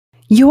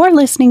You're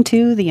listening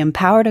to the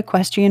Empowered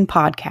Equestrian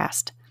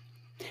podcast.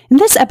 In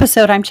this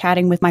episode, I'm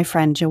chatting with my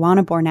friend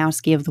Joanna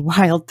Bornowski of the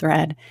Wild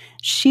Thread.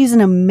 She's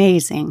an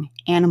amazing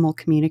animal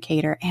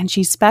communicator, and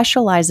she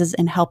specializes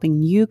in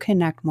helping you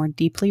connect more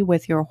deeply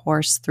with your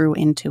horse through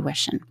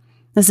intuition.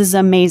 This is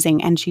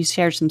amazing, and she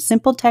shares some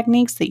simple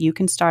techniques that you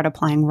can start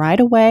applying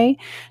right away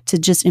to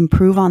just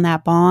improve on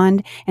that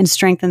bond and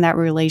strengthen that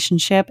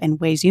relationship in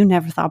ways you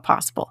never thought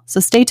possible.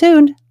 So stay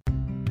tuned.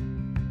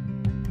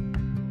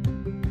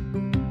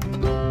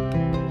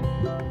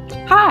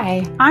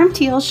 Hi, I'm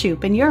Teal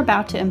Shoup, and you're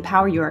about to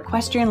empower your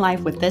equestrian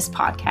life with this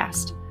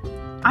podcast.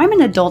 I'm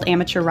an adult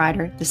amateur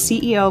rider, the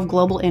CEO of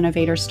global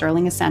innovator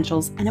Sterling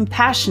Essentials, and I'm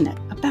passionate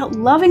about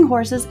loving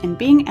horses and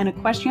being an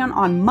equestrian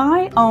on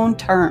my own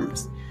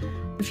terms.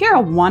 If you're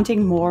a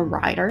wanting more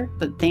rider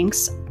that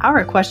thinks our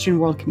equestrian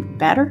world can be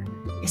better,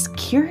 is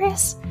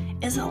curious,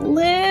 is a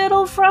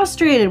little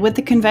frustrated with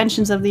the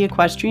conventions of the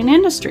equestrian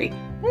industry,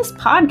 this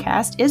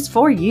podcast is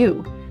for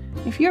you.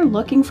 If you're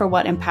looking for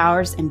what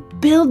empowers and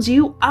builds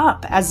you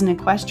up as an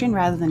equestrian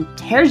rather than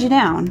tears you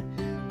down,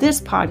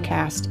 this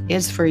podcast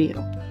is for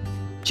you.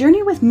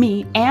 Journey with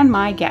me and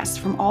my guests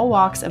from all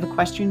walks of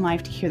equestrian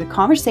life to hear the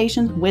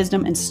conversations,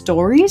 wisdom, and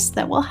stories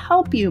that will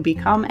help you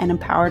become an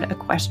empowered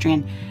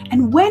equestrian.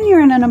 And when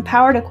you're an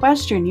empowered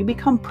equestrian, you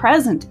become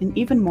present in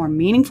even more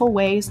meaningful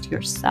ways to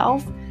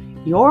yourself,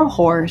 your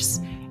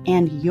horse,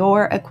 and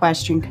your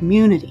equestrian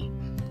community.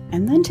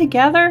 And then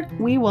together,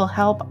 we will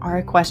help our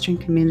equestrian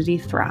community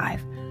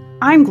thrive.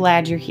 I'm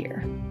glad you're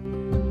here.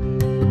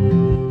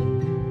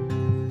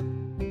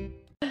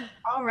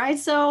 All right,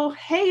 so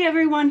hey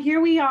everyone,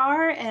 here we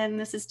are, and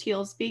this is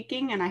Teal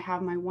speaking, and I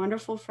have my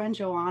wonderful friend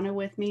Joanna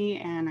with me,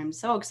 and I'm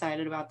so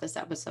excited about this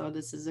episode.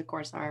 This is, of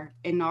course, our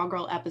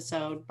inaugural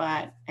episode,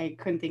 but I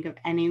couldn't think of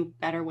any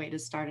better way to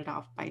start it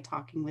off by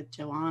talking with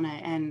Joanna.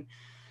 And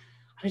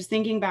I was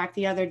thinking back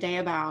the other day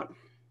about,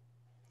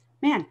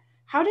 man,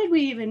 how did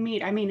we even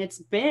meet? I mean, it's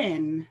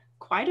been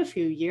quite a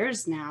few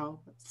years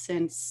now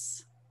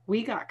since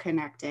we got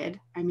connected.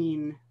 I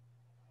mean,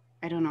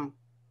 I don't know.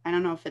 I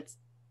don't know if it's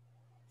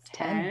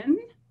 10.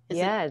 It's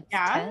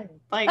 10.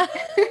 Like,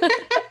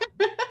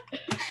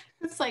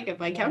 it's like if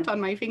I count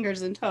on my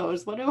fingers and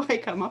toes, what do I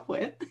come up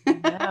with?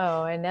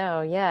 I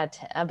know. Yeah,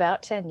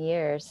 about 10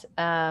 years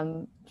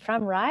from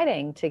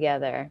riding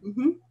together.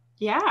 Mm-hmm.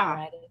 Yeah.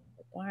 Riding at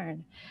the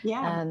barn.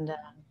 Yeah. And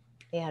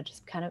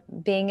just kind of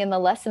being in the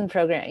lesson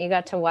program. You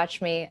got to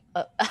watch me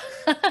and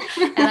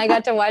I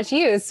got to watch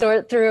you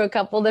sort through a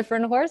couple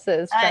different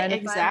horses.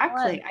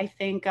 Exactly. I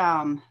think,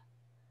 I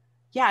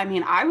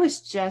mean, I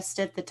was just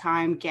at the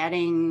time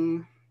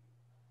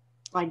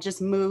I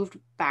just moved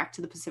back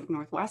to the Pacific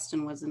Northwest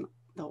and was in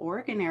the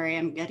Oregon area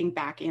and getting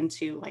back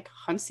into like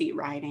hunt seat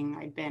riding.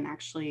 I'd been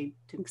actually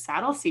doing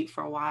saddle seat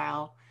for a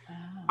while.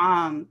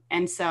 Oh.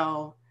 And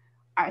so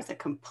I was a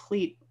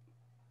complete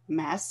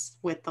mess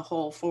with the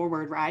whole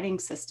forward riding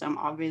system,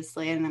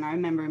 obviously. And then I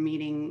remember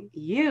meeting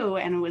you,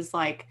 and it was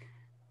like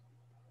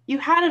you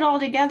had it all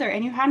together,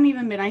 and you hadn't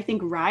even been, I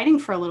think, riding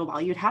for a little while.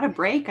 You'd had a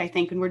break, I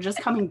think, and we're just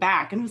coming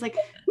back, and it was like,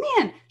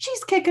 man,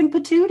 she's kicking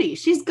patootie,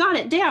 she's got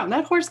it down,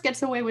 that horse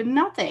gets away with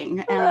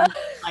nothing, and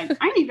like,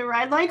 I need to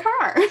ride like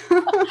her.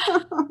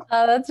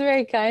 Oh, that's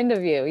very kind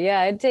of you. Yeah,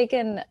 I'd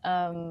taken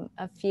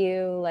a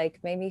few, like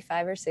maybe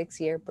 5 or 6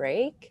 year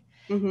break.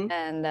 Mm-hmm.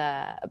 And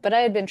but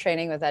I had been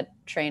training with that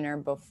trainer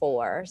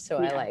before, so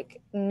I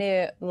like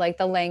knew like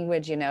the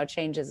language,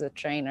 changes with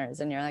trainers,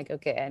 and you're like,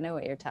 okay, I know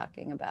what you're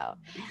talking about.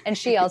 And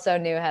she also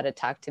knew how to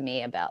talk to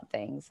me about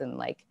things and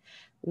like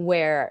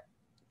where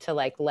to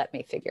like let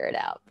me figure it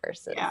out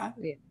versus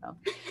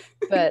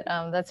But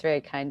that's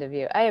very kind of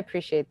you. I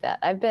appreciate that.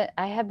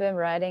 I have been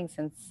riding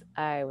since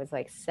I was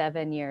like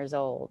 7 years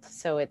old,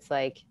 so it's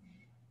like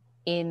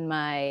in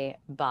my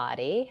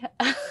body.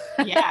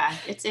 Yeah,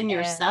 it's in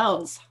your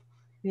cells.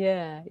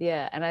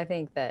 Yeah. And I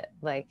think that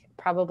like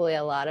probably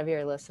a lot of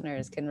your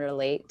listeners can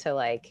relate to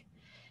like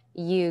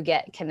you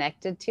get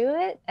connected to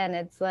it, and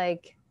it's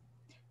like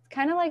it's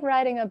kind of like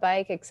riding a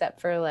bike,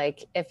 except for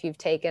like if you've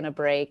taken a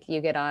break,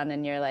 you get on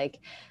and you're like,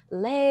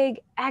 leg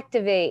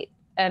activate,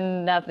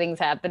 and nothing's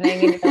happening,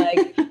 and you're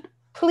like,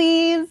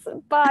 please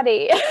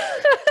body,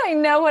 I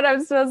know what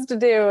I'm supposed to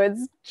do,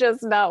 it's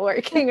just not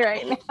working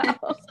right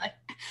now.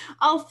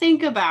 I'll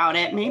think about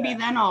it. Maybe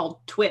then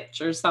I'll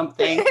twitch or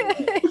something.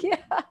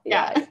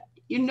 Yeah.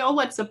 You know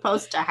what's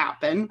supposed to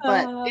happen,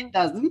 but it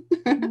doesn't.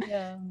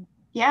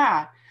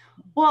 Yeah.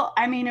 Well,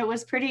 I mean, it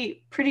was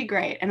pretty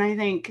great. And I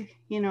think,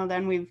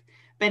 then we've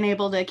been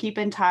able to keep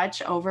in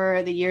touch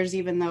over the years,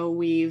 even though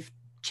we've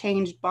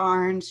changed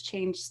barns,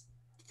 changed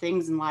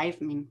things in life.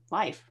 I mean,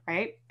 life,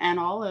 right? And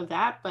all of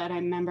that. But I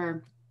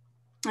remember,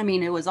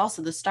 it was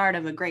also the start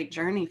of a great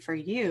journey for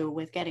you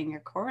with getting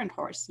your current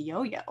horse,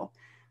 Yo-Yo.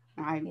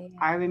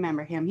 I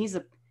remember him. He's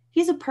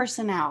a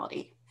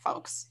personality,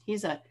 folks.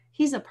 He's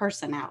a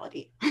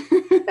personality.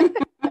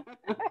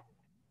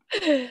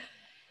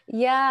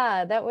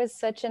 Yeah, that was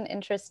such an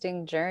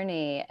interesting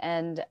journey.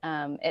 And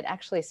it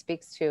actually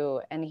speaks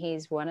to, and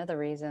he's one of the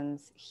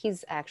reasons,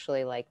 he's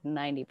actually like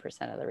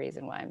 90% of the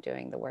reason why I'm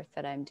doing the work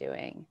that I'm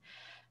doing.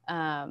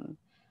 Um,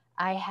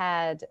 I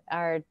had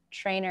our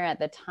trainer at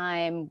the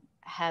time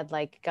had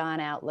like gone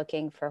out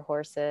looking for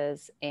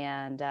horses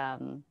and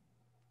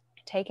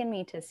taken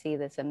me to see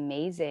this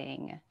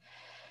amazing,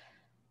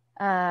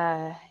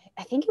 I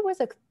think it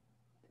was a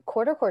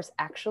quarter horse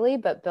actually,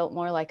 but built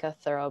more like a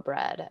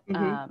thoroughbred.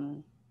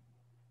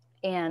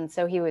 And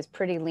so he was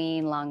pretty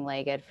lean,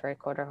 long-legged for a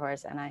quarter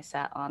horse. And I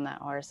sat on that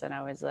horse and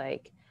I was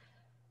like,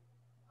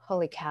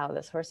 holy cow,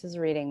 this horse is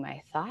reading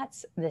my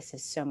thoughts. This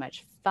is so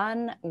much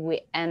fun.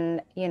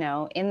 And, you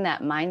know, in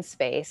that mind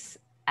space,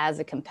 as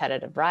a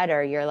competitive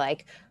rider, you're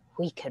like,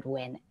 we could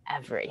win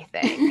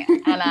everything.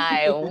 And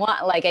I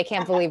want, like, I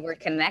can't believe we're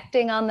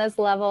connecting on this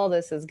level.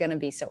 This is going to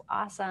be so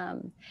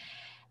awesome.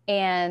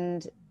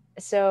 And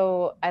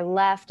so I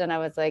left and I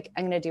was like,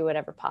 I'm going to do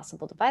whatever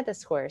possible to buy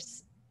this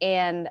horse.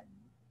 And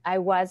I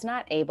was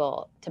not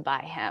able to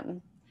buy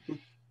him.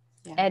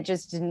 Yeah. It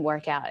just didn't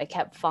work out. It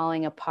kept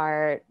falling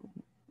apart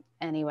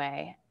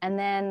anyway. And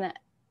then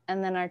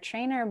our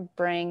trainer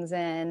brings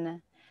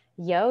in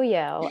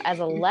Yo-Yo as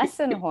a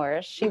lesson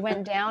horse. She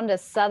went down to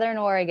Southern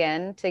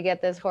Oregon to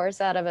get this horse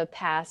out of a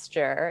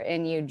pasture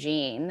in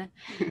Eugene,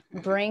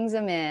 brings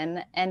him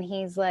in, and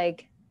he's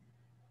like,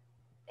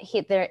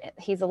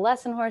 he's a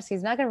lesson horse.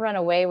 He's not going to run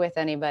away with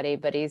anybody,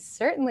 but he's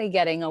certainly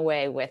getting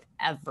away with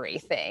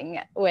everything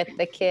with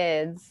the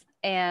kids.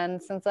 And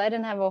since I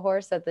didn't have a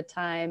horse at the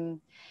time,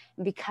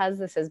 because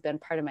this has been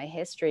part of my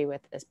history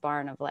with this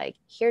barn of like,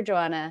 here,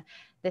 Joanna,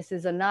 this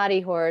is a naughty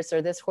horse,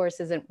 or this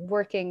horse isn't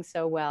working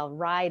so well,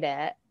 ride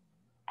it,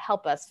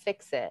 help us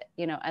fix it.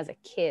 You know, as a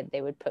kid,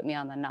 they would put me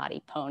on the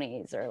naughty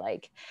ponies or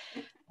like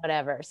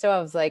whatever. So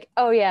I was like,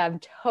 oh yeah, I'm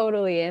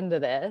totally into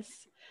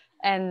this.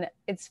 And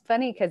it's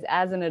funny because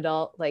as an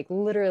adult, like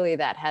literally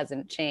that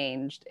hasn't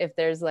changed. If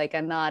there's like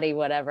a naughty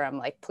whatever, I'm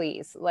like,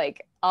 please,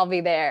 like I'll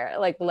be there.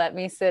 Like, let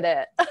me sit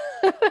it.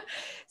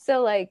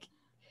 So like,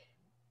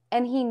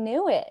 and he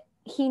knew it.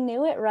 He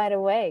knew it right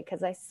away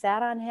because I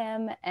sat on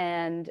him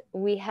and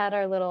we had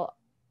our little,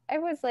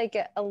 it was like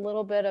a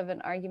little bit of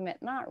an argument.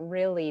 Not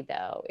really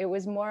though. It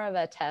was more of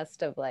a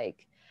test of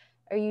like,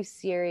 are you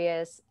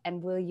serious?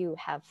 And will you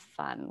have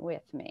fun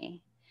with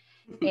me?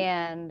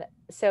 And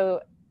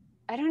so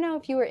I don't know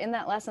if you were in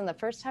that lesson. The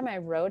first time I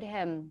rode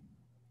him,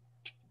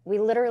 we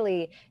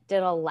literally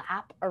did a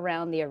lap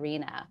around the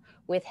arena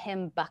with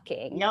him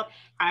bucking. Yep.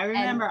 I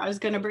remember. I was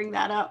going to bring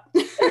that up.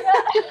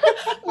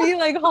 Me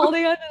like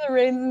holding onto the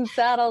reins and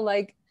saddle,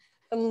 like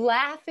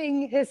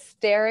laughing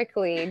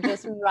hysterically,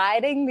 just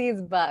riding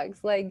these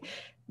bucks. Like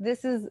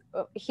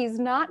he's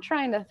not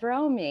trying to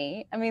throw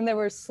me. I mean, they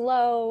were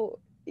slow.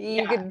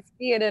 You could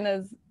see it in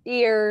his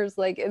ears,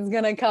 like it's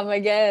going to come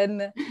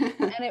again.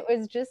 And it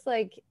was just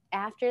like,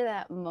 after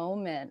that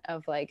moment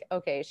of like,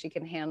 okay, she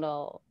can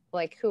handle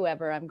like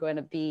whoever I'm going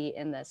to be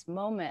in this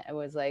moment, it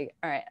was like,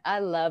 all right, I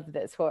love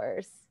this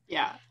horse.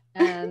 Yeah.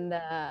 And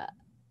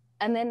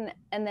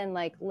then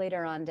like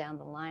later on down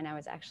the line, I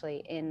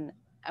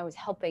was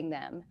helping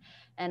them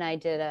and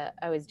I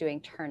was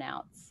doing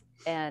turnouts,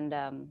 and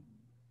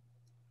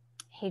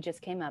he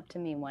just came up to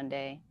me one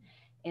day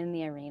in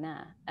the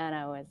arena and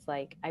I was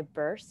like, I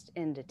burst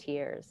into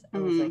tears. I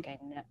was like,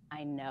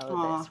 I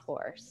know this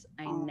horse.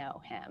 I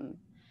know him.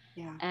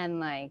 Yeah. And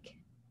like,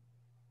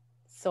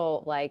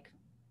 so like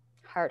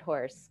heart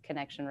horse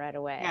connection right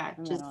away. Yeah,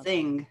 just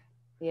sing.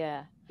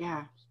 Yeah.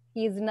 Yeah.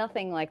 He's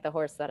nothing like the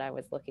horse that I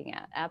was looking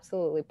at.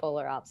 Absolutely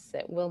polar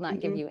opposite. Will not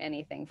give you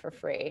anything for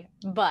free.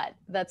 But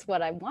that's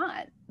what I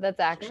want. That's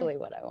actually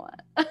what I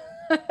want.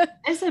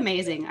 It's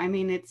amazing. I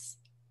mean, it's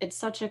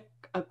such a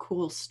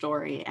cool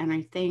story. And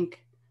I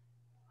think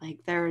like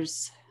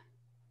there's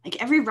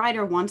like every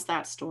rider wants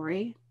that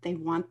story. They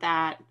want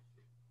that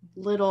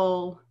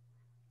little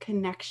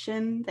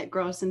connection that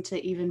grows into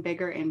even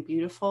bigger and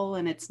beautiful.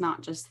 And it's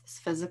not just this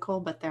physical,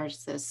 but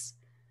there's this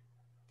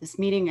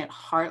meeting at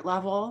heart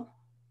level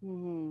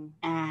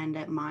and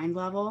at mind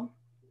level.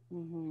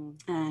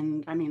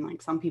 And I mean,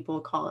 like some people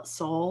call it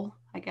soul,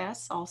 I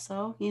guess,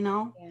 also, you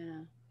know?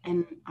 Yeah.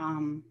 And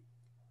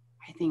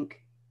I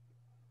think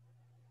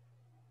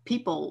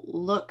people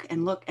look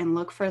and look and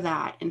look for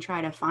that and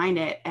try to find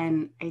it.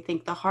 And I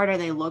think the harder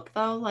they look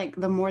though, like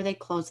the more they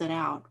close it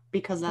out,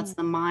 because that's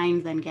the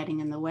mind then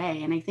getting in the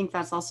way. And I think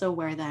that's also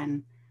where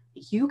then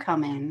you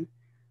come in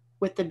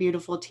with the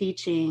beautiful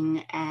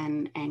teaching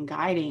and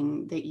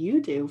guiding that you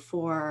do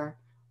for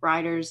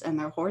riders and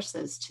their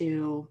horses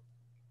to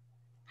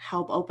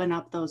help open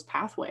up those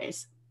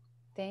pathways.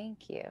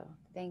 Thank you.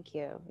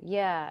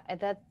 Yeah,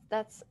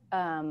 that's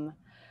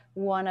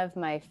one of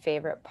my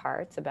favorite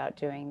parts about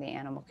doing the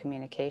animal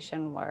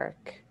communication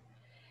work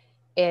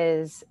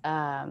is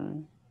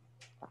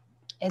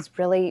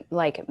really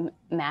like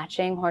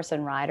matching horse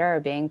and rider, or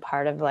being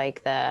part of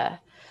like the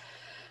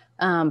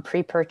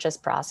pre-purchase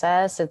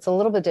process. It's a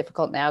little bit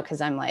difficult now because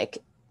I'm like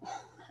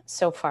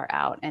so far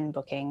out in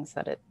bookings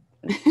that it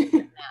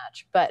doesn't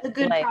much, but a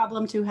good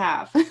problem to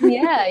have.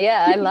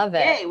 yeah, I love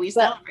it. Yay, we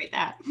celebrate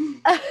that.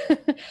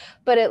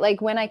 But it,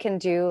 like, when I can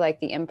do like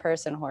the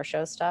in-person horse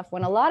show stuff,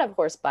 when a lot of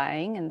horse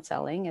buying and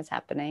selling is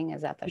happening,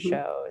 is at the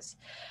shows,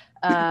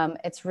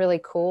 it's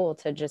really cool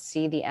to just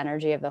see the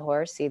energy of the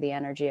horse, see the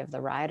energy of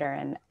the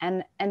rider,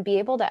 and be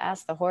able to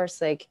ask the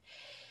horse, like,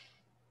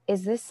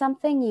 is this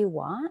something you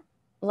want?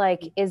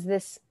 Like, is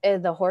this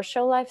the horse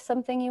show life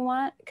something you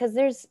want? Because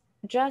there's,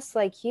 just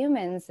like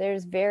humans,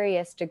 there's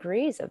various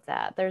degrees of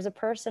that. There's a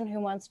person who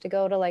wants to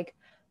go to like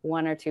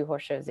 1 or 2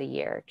 horse shows a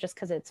year just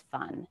because it's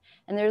fun.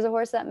 And there's a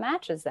horse that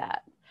matches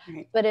that.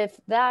 Right. But if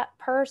that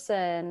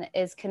person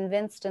is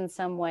convinced in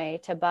some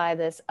way to buy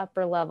this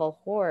upper level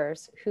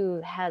horse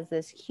who has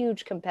this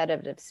huge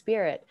competitive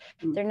spirit,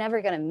 they're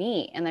never going to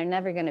meet, and they're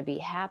never going to be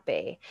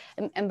happy.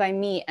 And by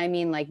meet, I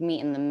mean like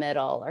meet in the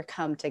middle or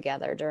come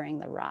together during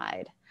the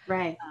ride.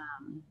 Right.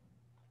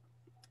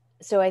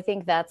 So I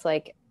think that's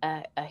like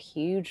a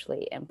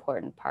hugely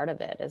important part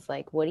of it, is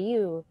like, what do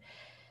you,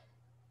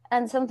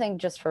 and something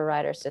just for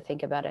riders to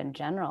think about in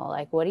general,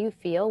 like, what do you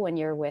feel when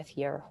you're with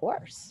your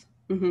horse?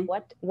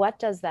 What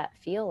does that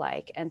feel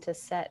like? And to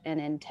set an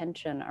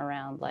intention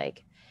around,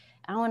 like,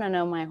 I want to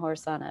know my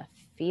horse on a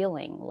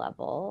feeling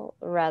level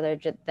rather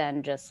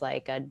than just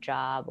like a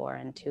job or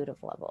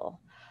intuitive level,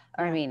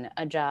 or I mean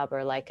a job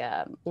or like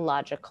a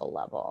logical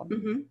level.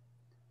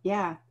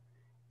 Yeah.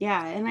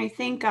 And I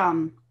think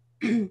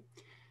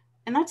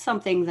and that's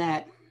something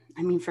that,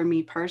 I mean, for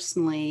me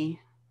personally,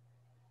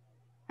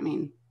 I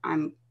mean,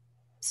 I'm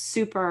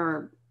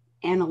super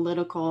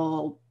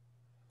analytical,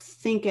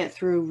 think it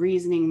through,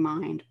 reasoning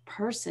mind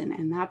person.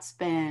 And that's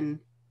been,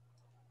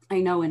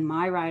 I know in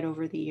my ride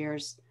over the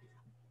years,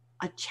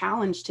 a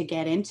challenge to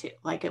get into.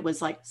 Like, it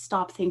was like,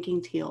 stop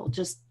thinking, Teal,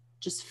 just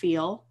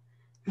feel.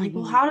 I'm like,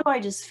 well, how do I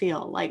just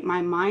feel? Like,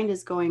 my mind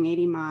is going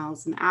 80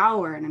 miles an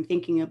hour and I'm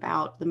thinking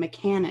about the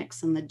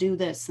mechanics and the do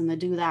this and the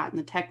do that and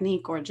the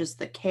technique, or just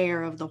the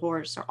care of the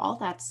horse, or all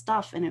that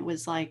stuff. And it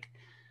was like,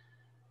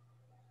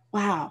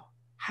 wow,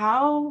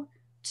 how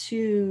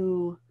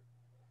to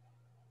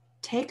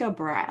take a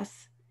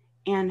breath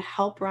and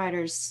help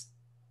riders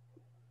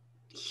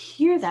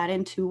hear that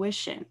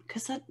intuition.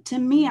 Because to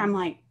me, I'm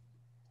like,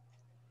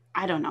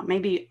 I don't know,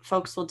 maybe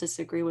folks will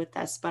disagree with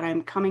this, but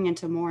I'm coming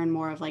into more and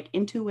more of like,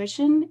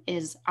 intuition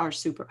is our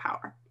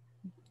superpower.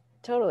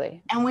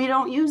 Totally. And we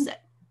don't use it.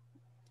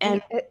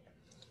 And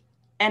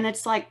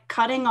it's like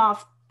cutting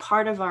off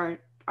part of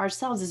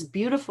ourselves, this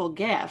beautiful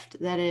gift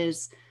that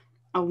is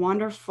a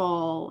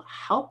wonderful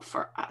help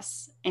for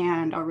us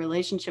and our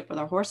relationship with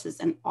our horses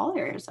in all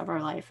areas of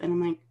our life. And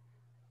I'm like,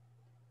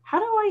 how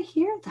do I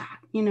hear that?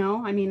 You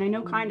know, I mean, I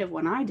know kind of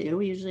when I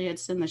do, usually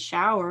it's in the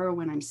shower or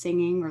when I'm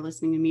singing or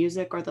listening to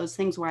music, or those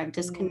things where I've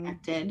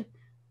disconnected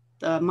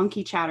the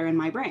monkey chatter in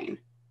my brain.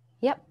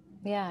 Yep.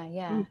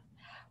 Yeah.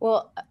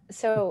 Well,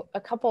 so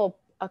a couple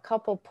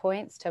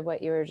points to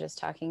what you were just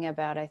talking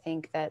about. I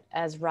think that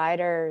as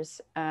riders,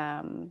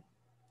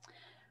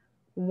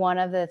 one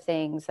of the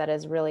things that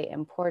is really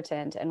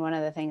important, and one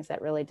of the things that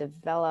really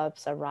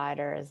develops a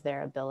rider, is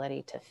their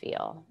ability to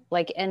feel.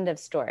 Like, end of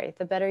story.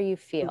 The better you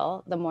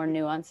feel, the more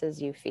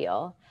nuances you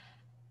feel,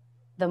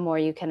 the more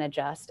you can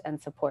adjust and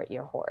support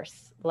your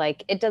horse.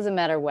 Like, it doesn't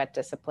matter what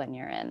discipline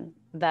you're in,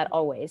 that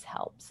always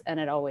helps, and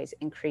it always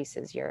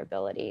increases your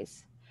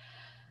abilities.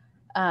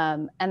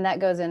 And that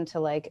goes into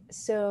like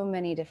so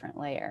many different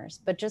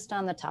layers, but just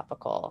on the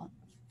topical,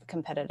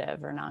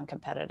 competitive or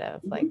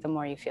non-competitive, like, the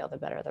more you feel, the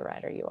better the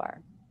rider you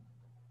are.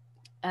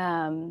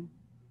 And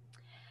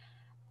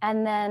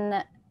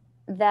then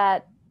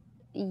that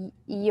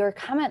your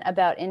comment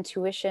about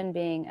intuition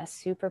being a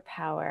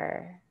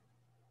superpower,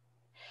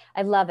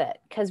 I love it,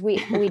 because we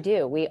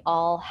do. We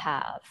all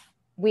have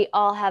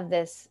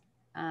this.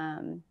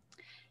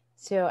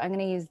 So I'm going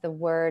to use the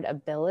word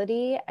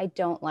ability. I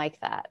don't like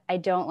that. I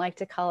don't like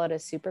to call it a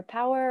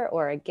superpower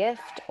or a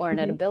gift or an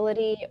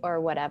ability or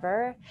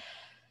whatever,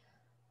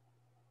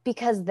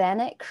 because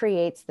then it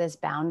creates this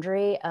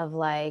boundary of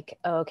like,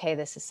 oh, okay,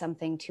 this is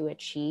something to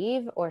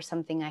achieve, or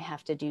something I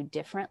have to do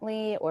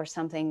differently, or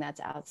something that's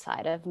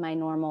outside of my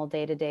normal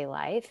day-to-day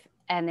life.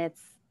 And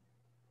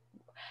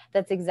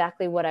that's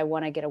exactly what I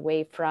want to get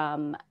away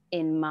from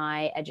in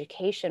my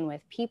education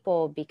with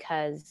people,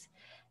 because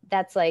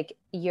that's like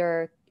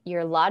your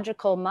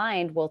logical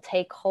mind will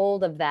take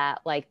hold of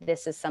that, like,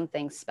 this is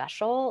something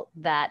special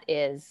that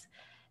is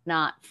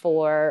not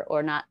for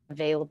or not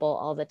available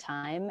all the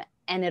time,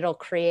 and it'll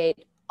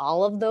create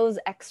all of those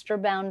extra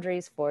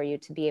boundaries for you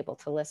to be able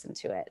to listen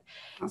to it.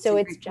 That's so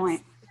a it's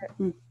great just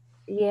point.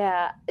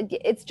 Yeah,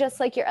 it's just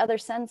like your other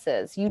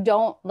senses. You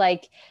don't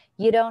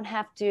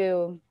have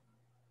to,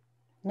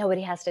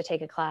 nobody has to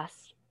take a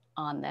class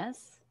on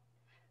this,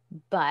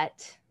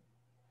 but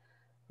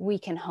we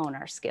can hone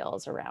our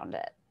skills around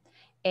it.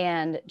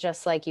 And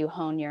just like you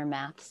hone your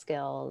math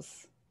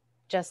skills,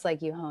 just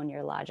like you hone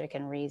your logic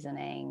and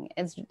reasoning,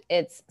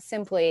 it's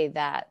simply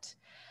that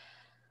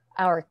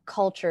our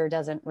culture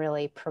doesn't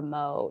really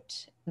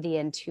promote the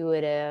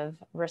intuitive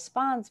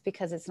response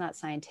because it's not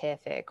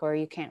scientific, or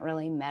you can't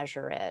really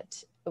measure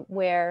it.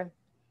 Where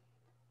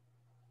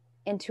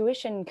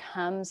intuition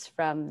comes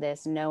from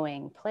this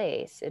knowing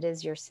place. It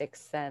is your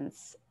sixth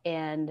sense,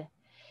 and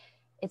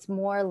it's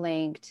more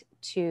linked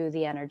to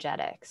the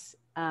energetics.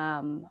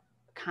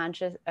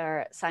 Conscious,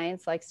 or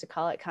science likes to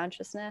call it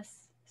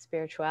consciousness.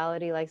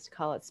 Spirituality likes to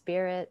call it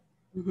spirit,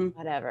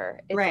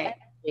 whatever. It's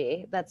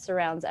energy that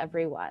surrounds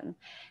everyone.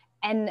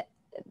 And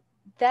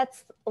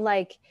that's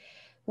like,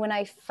 when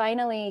I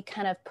finally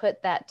kind of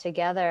put that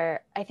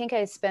together, I think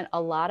I spent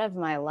a lot of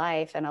my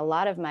life and a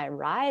lot of my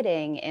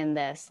riding in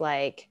this,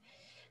 like,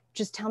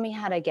 just tell me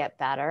how to get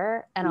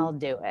better and I'll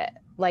do it.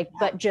 Like,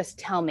 but just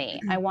tell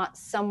me. I want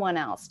someone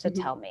else to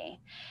tell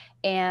me.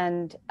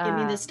 And give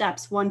me the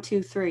steps, 1,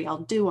 2, 3, I'll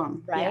do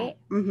them. Right.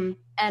 Yeah.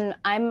 And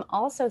I'm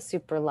also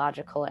super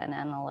logical and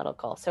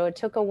analytical. So it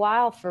took a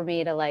while for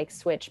me to like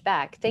switch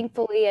back.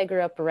 Thankfully, I grew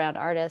up around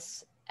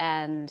artists.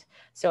 And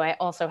so I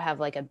also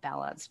have like a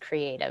balanced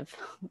creative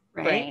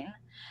brain,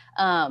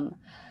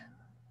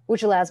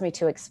 which allows me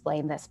to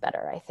explain this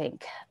better, I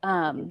think.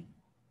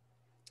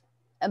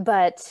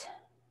 But,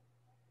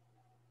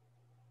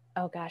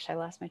 oh gosh, I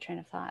lost my train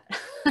of thought.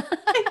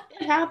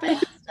 It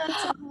happens.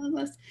 That's all of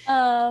us.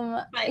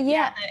 But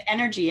the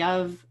energy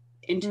of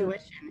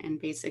intuition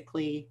and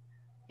basically,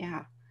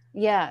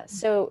 Yeah.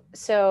 So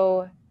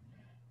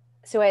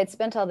I had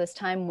spent all this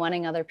time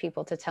wanting other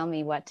people to tell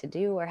me what to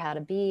do or how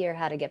to be or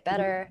how to get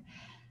better.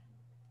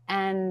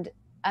 And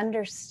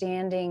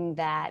understanding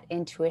that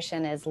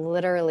intuition is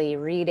literally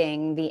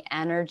reading the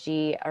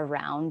energy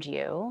around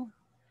you,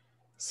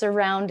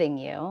 surrounding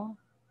you.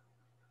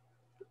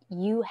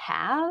 You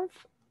have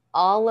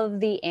all of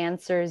the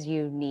answers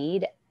you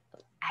need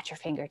at your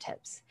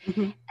fingertips.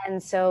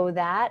 And so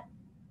that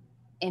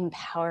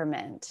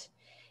empowerment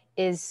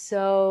is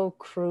so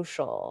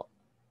crucial.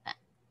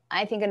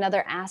 I think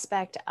another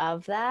aspect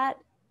of that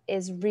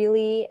is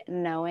really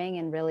knowing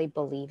and really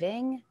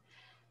believing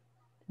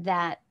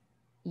that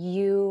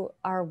you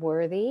are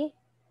worthy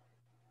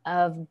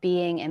of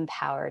being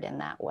empowered in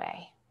that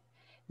way.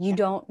 You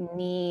don't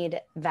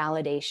need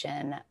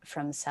validation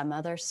from some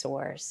other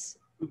source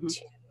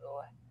to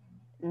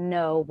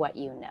know what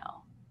you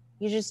know.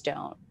 You just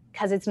don't,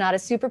 because it's not a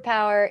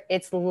superpower.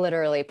 It's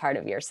literally part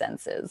of your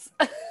senses.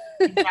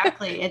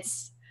 Exactly.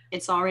 It's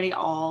already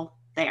all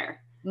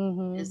there.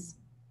 It's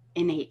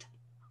innate.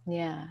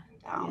 It's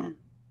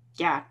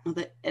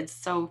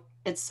so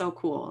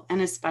cool.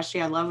 And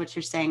especially I love what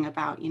you're saying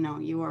about,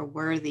 you are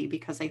worthy,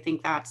 because I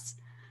think that's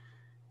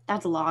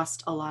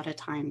lost a lot of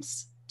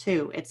times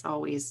too. It's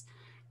always,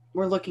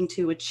 we're looking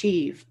to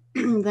achieve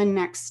the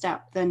next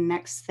step, the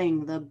next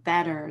thing, the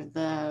better,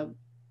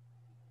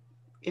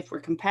 if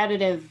we're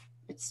competitive,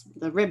 it's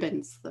the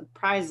ribbons, the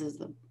prizes,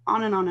 the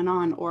on and on and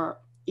on. Or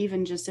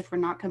even just if we're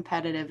not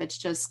competitive, it's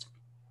just,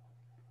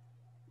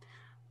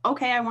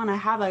 okay, I want to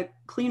have a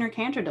cleaner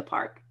canter to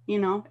park.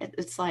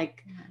 It's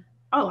like,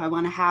 oh, I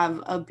want to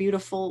have a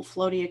beautiful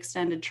floaty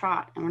extended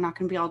trot, and we're not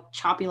going to be all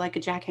choppy like a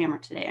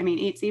jackhammer today. I mean,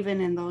 it's even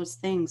in those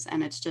things.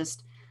 And it's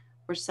just,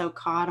 we're so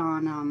caught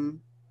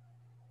on,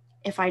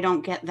 if I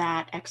don't get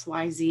that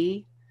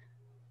XYZ,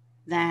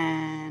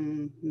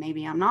 then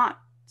maybe I'm not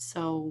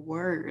so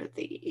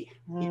worthy.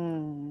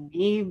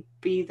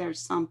 Maybe there's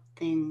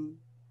something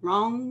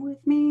wrong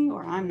with me,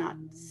 or I'm not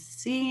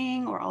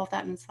seeing, or all of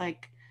that. And it's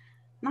like,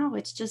 no,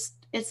 it's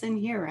in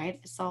here, right?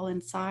 It's all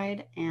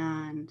inside,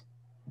 and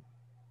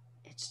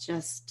it's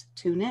just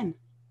tune in.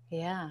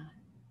 Yeah,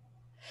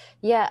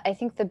 I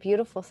think the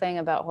beautiful thing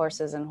about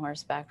horses and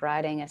horseback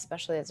riding,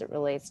 especially as it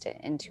relates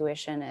to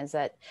intuition, is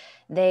that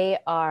they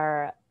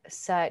are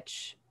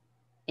such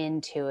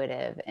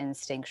intuitive,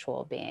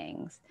 instinctual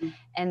beings,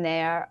 and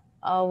they are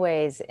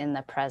always in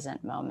the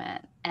present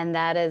moment. And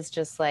that is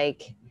just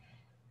like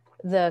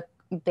the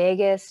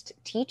biggest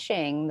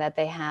teaching that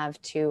they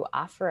have to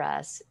offer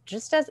us,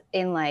 just as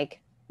in like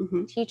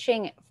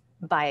teaching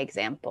by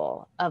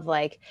example of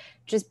like,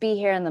 just be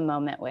here in the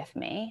moment with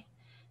me,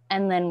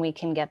 and then we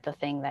can get the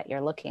thing that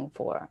you're looking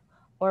for.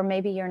 Or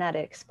maybe you're not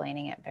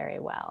explaining it very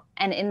well.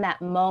 And in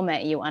that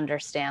moment, you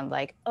understand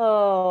like,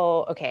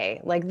 oh, okay,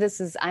 like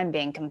I'm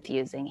being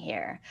confusing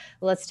here.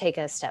 Let's take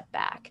a step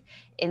back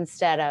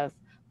instead of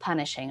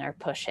punishing or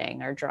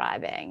pushing or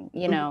driving,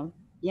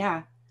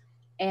 Yeah.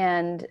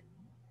 And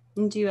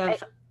do you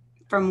have,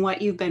 from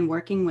what you've been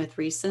working with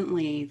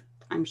recently,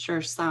 I'm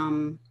sure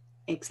some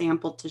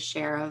example to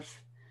share of,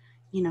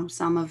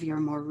 some of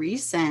your more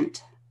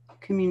recent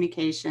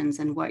communications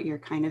and what you're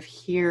kind of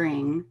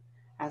hearing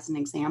as an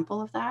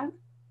example of that?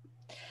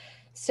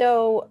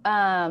 So,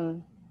 I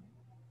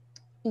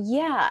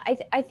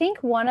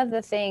think one of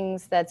the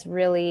things that's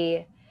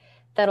really,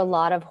 that a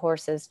lot of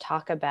horses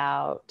talk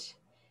about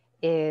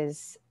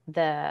is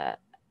the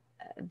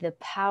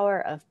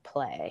power of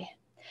play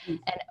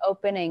and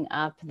opening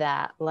up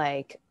that,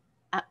 like,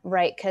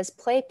 right, because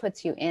play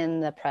puts you in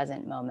the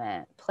present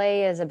moment.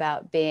 Play is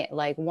about being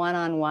like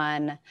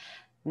one-on-one,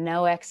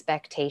 no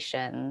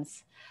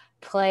expectations.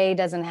 Play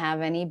doesn't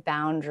have any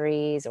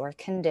boundaries or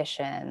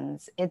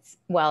conditions.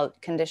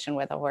 Condition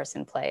with a horse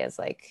in play is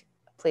like,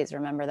 please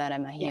remember that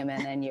I'm a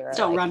human and you're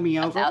don't like run me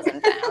over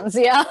 1,000 pounds.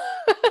 Yeah.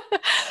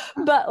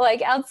 But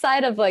like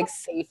outside of like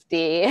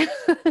safety,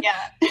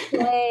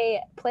 Yeah.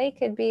 play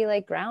could be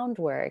like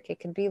groundwork. It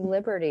could be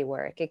liberty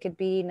work. It could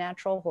be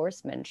natural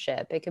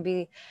horsemanship. It could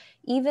be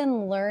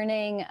even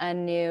learning a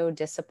new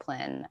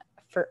discipline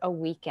for a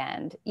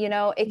weekend. You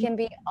know, it can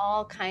be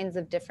all kinds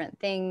of different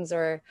things.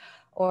 Or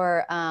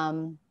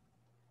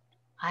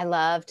I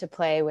love to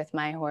play with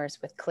my horse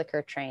with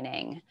clicker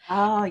training.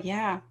 Oh,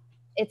 yeah.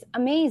 It's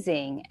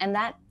amazing. And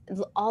that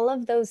all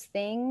of those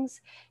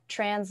things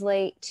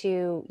translate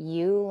to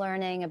you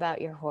learning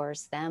about your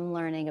horse, them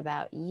learning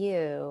about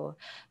you,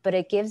 but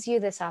it gives you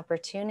this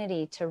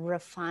opportunity to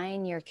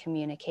refine your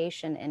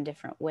communication in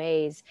different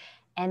ways.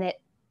 And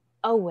it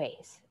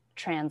always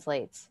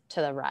translates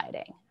to the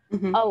riding,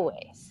 Mm-hmm.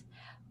 always.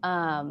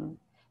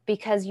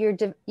 Because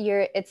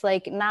it's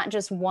like not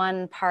just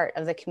one part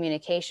of the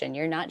communication.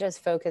 You're not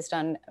just focused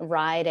on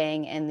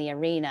riding in the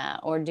arena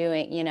or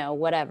doing, you know,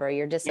 whatever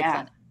your discipline.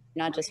 Yeah.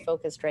 You're not just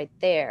focused right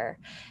there.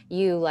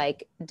 You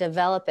like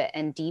develop it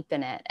and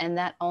deepen it, and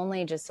that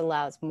only just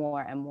allows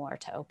more and more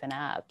to open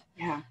up.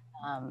 Yeah.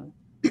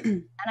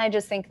 And I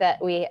just think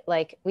that we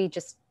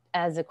just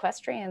as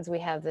equestrians, we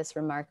have this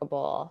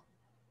remarkable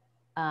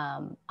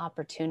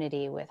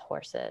opportunity with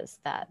horses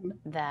that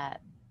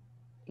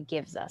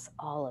gives us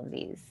all of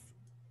these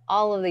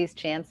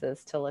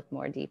chances to look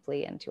more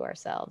deeply into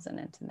ourselves and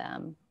into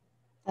them.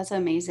 That's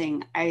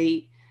amazing.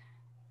 I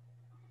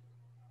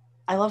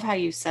love how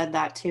you said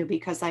that too,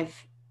 because I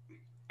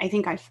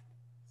think I've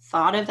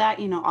thought of that,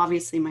 you know,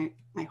 obviously my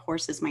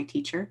horse is my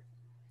teacher,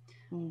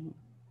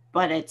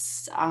 but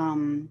it's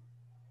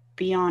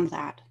beyond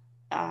that,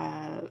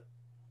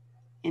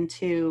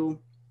 into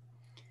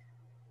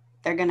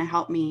they're going to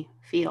help me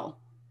feel.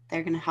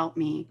 They're going to help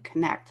me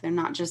connect. They're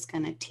not just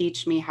going to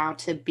teach me how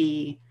to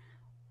be,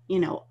 you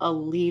know, a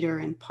leader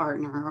and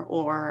partner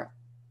or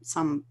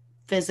some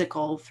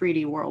physical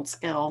 3D world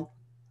skill.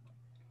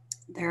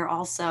 They're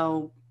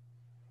also,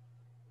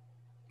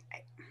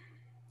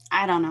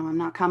 I don't know, I'm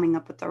not coming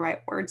up with the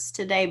right words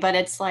today, but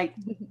it's like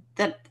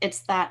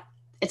it's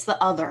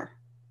the other,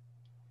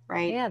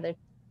 right? Yeah,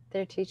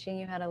 they're teaching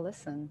you how to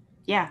listen.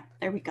 Yeah,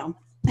 there we go.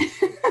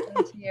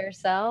 To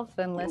yourself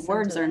and listen.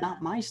 Words are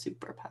not my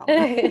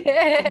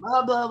superpower.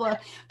 Blah, blah, blah.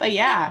 But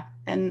yeah,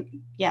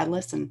 and yeah,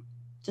 listen.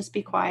 Just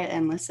be quiet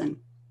and listen.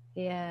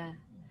 Yeah.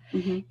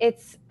 Mm-hmm.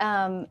 It's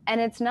and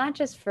it's not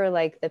just for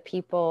like the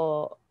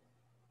people,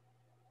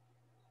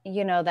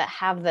 you know, that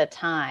have the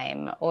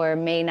time or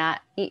may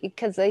not,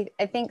 because I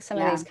think some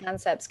of these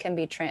concepts can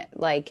be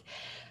like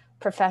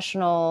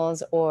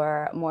professionals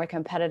or more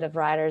competitive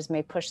riders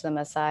may push them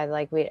aside,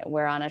 like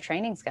we're on a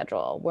training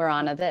schedule, we're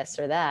on a this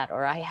or that,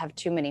 or I have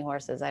too many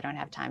horses, I don't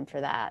have time for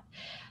that.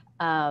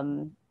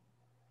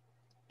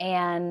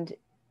 And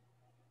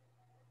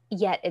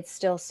yet it's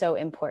still so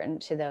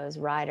important to those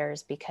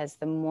riders, because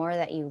the more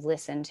that you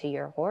listen to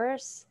your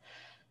horse,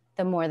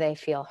 the more they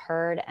feel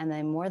heard, and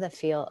the more they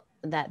feel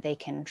that they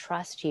can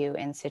trust you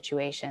in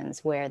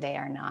situations where they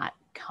are not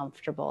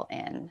comfortable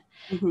in.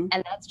 Mm-hmm.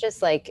 And that's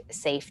just like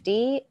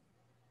safety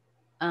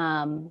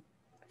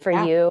for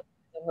you,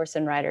 the horse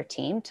and rider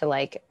team, to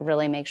like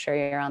really make sure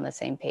you're on the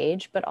same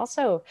page, but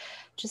also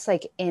just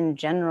like in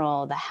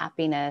general, the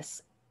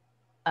happiness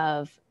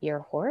of your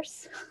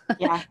horse.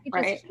 Yeah,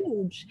 right.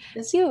 Huge.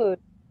 It's huge.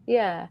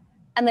 Yeah.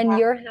 And then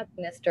your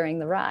happiness during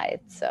the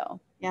ride. So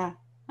yeah,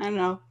 I don't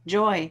know.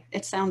 Joy.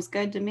 It sounds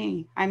good to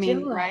me. I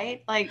mean, joy.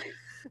 Right? Like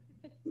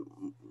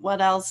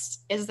what else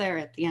is there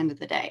at the end of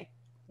the day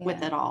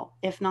with it all,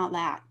 if not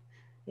that?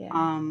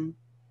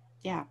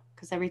 Yeah.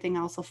 Because everything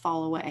else will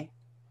fall away.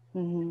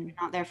 Mm-hmm. You're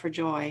not there for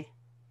joy,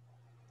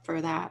 for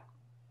that,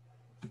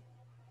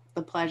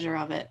 the pleasure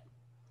of it.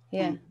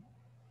 And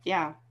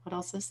what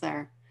else is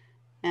there?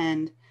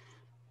 And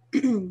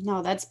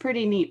no, that's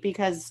pretty neat,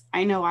 because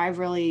I know I've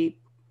really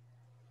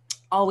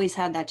always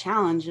had that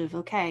challenge of,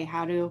 okay,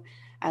 how do,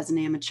 as an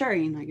amateur,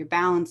 you know, you're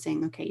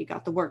balancing, okay, you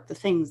got the work, the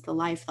things, the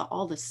life,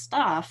 all this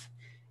stuff,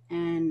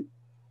 and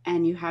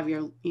you have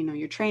your, you know,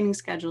 your training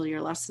schedule,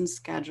 your lesson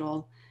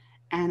schedule.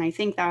 And I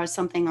think that was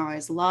something I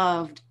always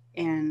loved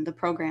in the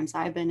programs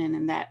I've been in,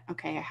 and that,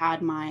 okay, I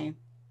had my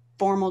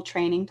formal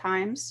training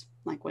times,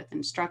 like with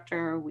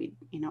instructor, we,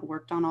 you know,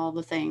 worked on all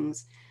the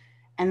things.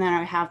 And then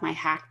I have my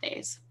hack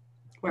days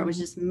where it was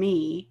just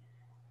me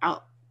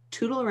out,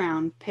 tootle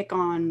around, pick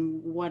on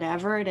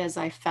whatever it is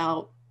I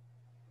felt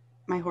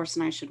my horse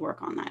and I should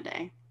work on that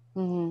day.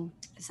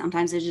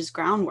 Sometimes it's just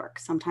groundwork.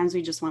 Sometimes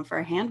we just went for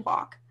a hand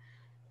walk.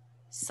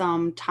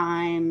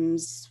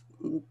 Sometimes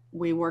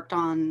we worked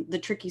on the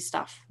tricky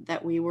stuff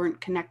that we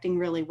weren't connecting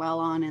really well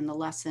on in the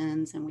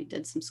lessons, and we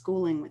did some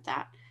schooling with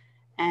that.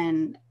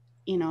 And,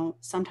 you know,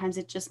 sometimes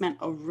it just meant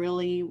a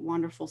really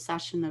wonderful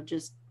session of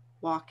just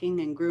walking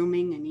and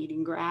grooming and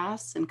eating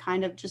grass and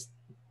kind of just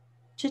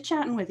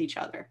chit-chatting with each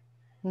other.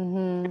 You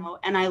know?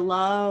 And I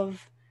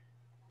love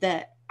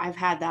that I've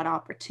had that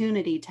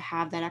opportunity to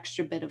have that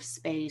extra bit of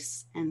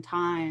space and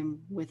time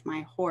with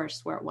my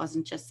horse, where it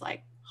wasn't just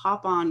like,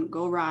 hop on,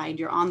 go ride,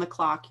 you're on the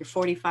clock, your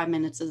 45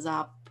 minutes is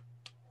up,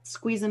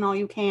 squeeze in all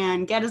you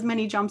can, get as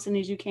many jumps in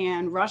as you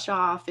can, rush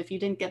off. If you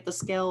didn't get the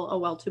skill, oh,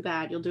 well, too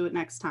bad. You'll do it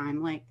next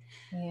time. Like,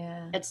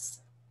 Yeah.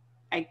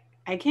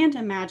 I can't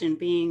imagine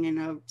being in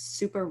a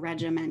super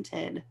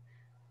regimented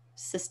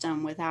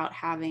system without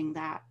having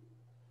that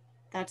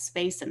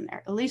space in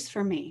there, at least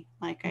for me.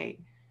 Like,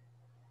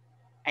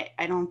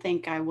 I don't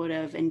think I would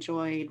have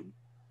enjoyed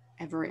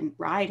ever in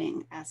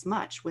riding as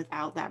much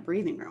without that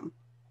breathing room.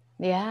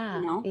 Yeah.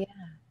 You know? Yeah.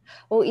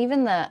 Well,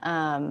 even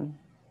the,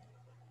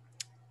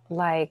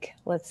 like,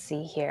 let's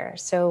see here.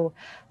 So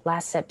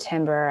last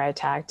September, I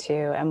talked to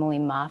Emily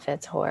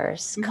Moffitt's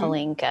horse,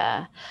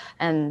 Kalinka,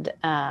 and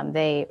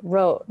they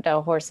wrote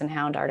a Horse and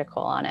Hound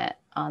article on it,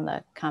 on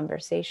the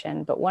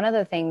conversation. But one of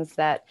the things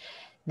that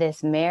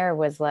this mare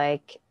was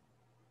like,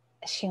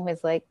 she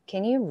was like,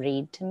 can you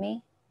read to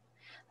me?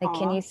 Like,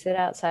 can you sit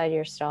outside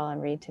your stall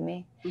and read to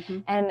me?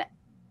 And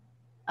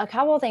a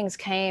couple of things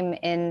came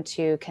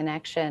into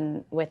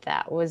connection with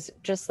that. Was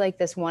just like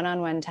this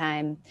one-on-one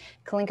time.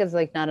 Kalinka's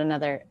like not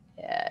another,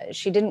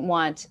 she didn't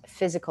want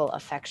physical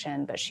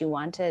affection, but she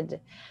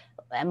wanted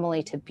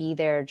Emily to be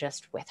there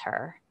just with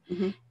her.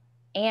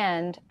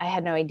 And I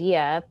had no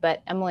idea,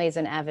 but Emily is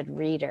an avid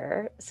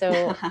reader. So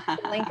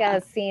Kalinka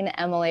has seen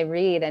Emily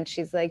read, and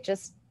she's like,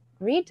 just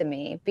read to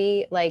me.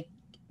 Be like,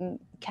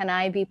 can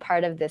I be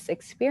part of this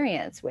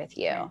experience with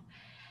you? Right.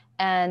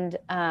 And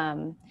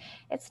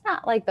it's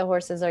not like the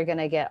horses are going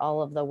to get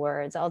all of the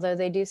words, although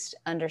they do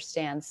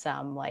understand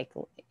some, like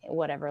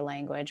whatever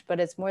language, but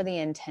it's more the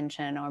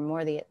intention or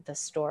more the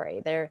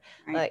story. They're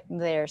right. Like,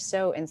 they're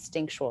so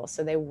instinctual.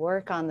 So they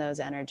work on those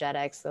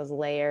energetics, those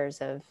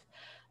layers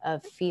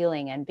of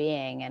feeling and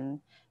being. And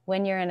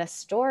when you're in a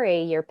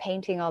story, you're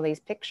painting all these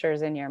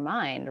pictures in your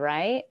mind,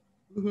 right?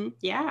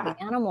 Yeah.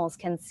 The animals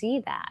can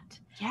see that.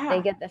 Yeah.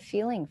 They get the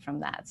feeling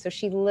from that. So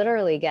she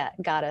literally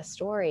got a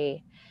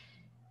story.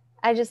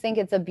 I just think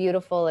it's a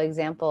beautiful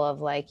example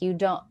of like, you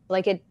don't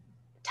like it.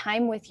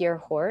 Time with your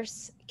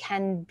horse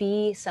can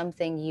be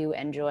something you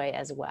enjoy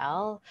as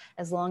well,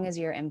 as long as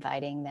you're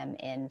inviting them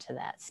into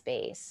that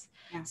space.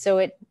 Yeah. So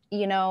it,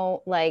 you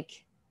know,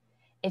 like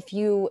if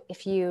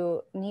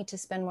you need to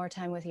spend more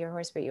time with your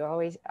horse, but you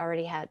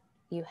already had,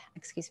 you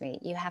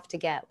have to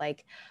get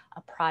like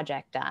a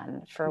project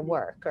done for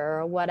work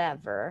or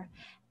whatever,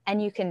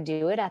 and you can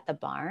do it at the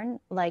barn,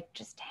 like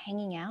just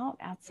hanging out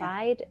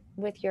outside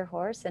with your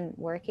horse and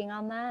working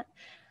on that,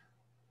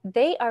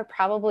 they are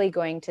probably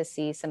going to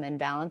see some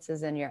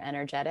imbalances in your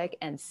energetic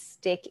and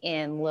stick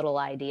in little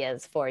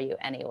ideas for you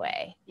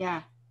anyway.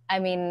 Yeah. I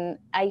mean,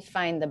 I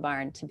find the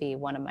barn to be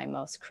one of my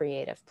most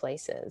creative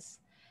places.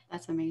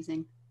 That's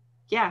amazing.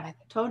 Yeah,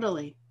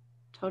 totally.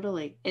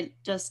 Totally. It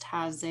just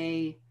has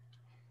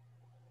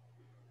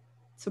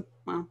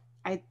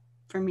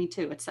for me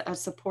too, it's a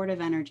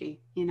supportive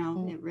energy, you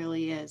know, it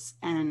really is.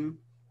 And,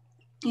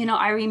 you know,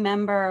 I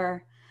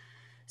remember,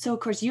 so of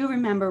course you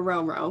remember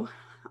Roro.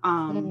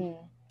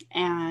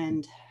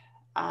 And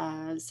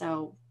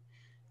so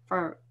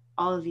for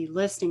all of you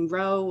listening,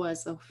 Ro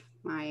was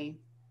my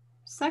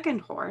second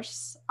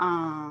horse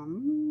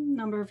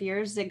number of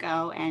years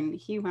ago, and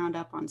he wound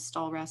up on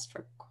stall rest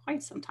for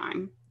quite some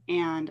time.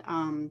 And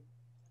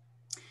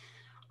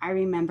I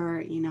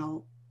remember, you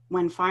know,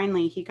 when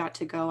finally he got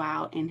to go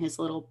out in his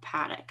little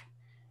paddock,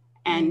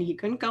 and he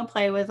couldn't go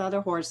play with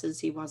other horses.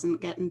 He wasn't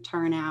getting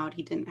turnout.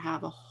 He didn't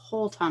have a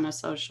whole ton of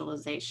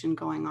socialization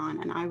going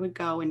on. And I would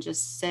go and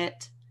just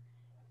sit,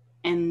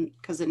 and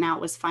because now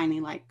it was finally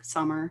like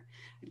summer,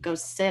 I'd go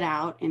sit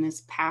out in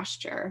his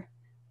pasture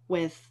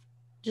with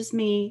just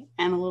me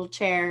and a little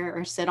chair,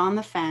 or sit on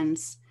the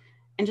fence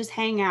and just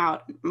hang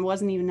out. I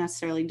wasn't even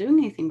necessarily doing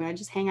anything, but I'd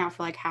just hang out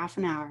for like half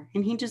an hour,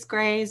 and he'd just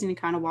graze, and he'd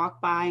kind of walk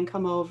by and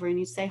come over, and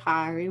he'd say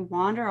hi, or he'd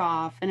wander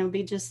off, and it would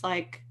be just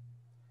like,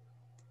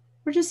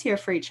 we're just here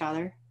for each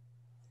other,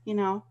 you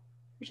know,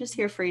 we're just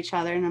here for each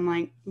other. And I'm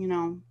like, you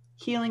know,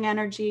 healing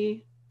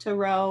energy to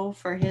Ro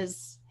for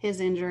his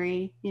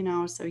injury, you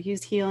know, so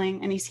he's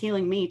healing, and he's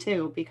healing me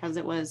too, because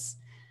it was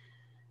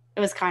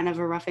kind of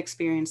a rough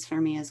experience for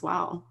me as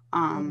well.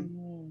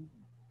 And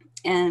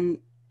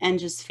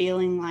just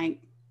feeling like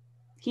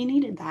he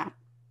needed that,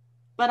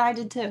 but I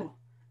did too,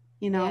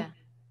 you know?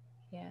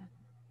 Yeah,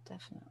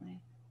 definitely.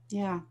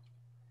 Yeah.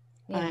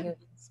 Yeah, he was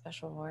a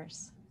special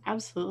horse.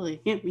 Absolutely.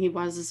 He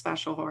was a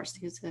special horse.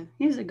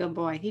 He was a good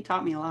boy. He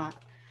taught me a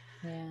lot.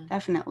 Yeah.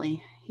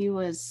 Definitely. He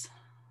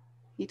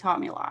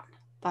taught me a lot,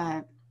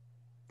 but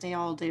they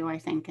all do, I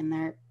think, in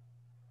their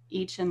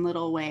each in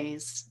little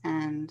ways.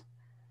 And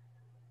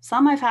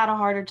some I've had a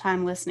harder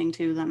time listening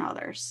to than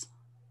others.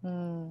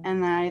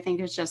 And that I think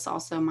is just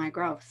also my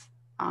growth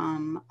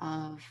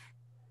of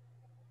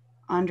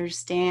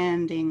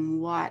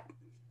understanding what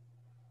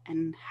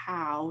and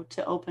how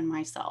to open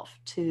myself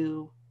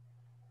to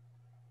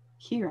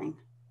hearing.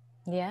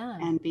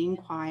 And being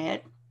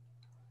quiet,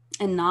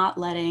 and not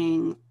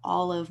letting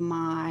all of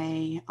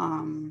my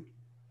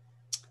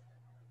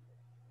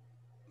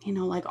you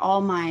know, like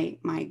all my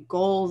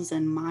goals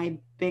and my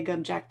big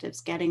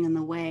objectives getting in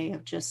the way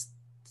of just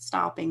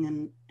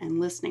stopping and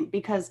listening.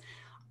 Because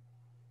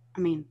I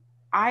mean,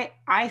 I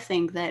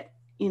think that,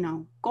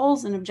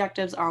 goals and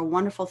objectives are a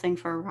wonderful thing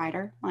for a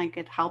rider. Like,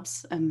 it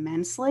helps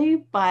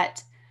immensely,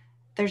 but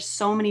there's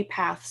so many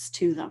paths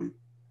to them.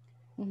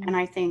 Mm-hmm. And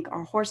I think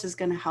our horse is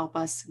going to help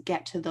us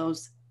get to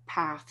those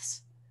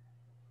paths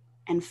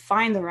and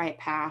find the right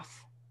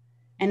path.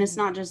 And it's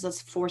not just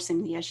us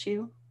forcing the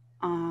issue.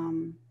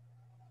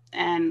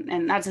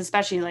 And that's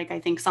especially, like, I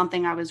think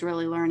something I was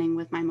really learning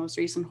with my most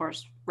recent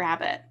horse,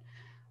 Rabbit,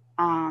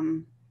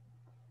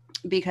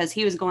 because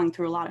he was going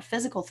through a lot of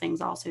physical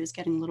things also. He was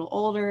getting a little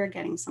older,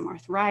 getting some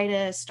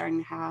arthritis,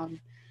 starting to have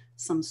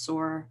some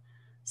sore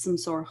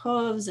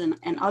hooves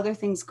and other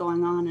things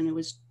going on. And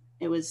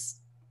it was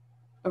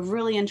a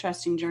really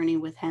interesting journey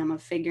with him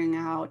of figuring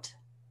out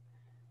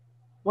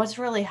what's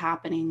really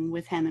happening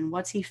with him and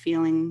what's he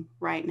feeling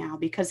right now,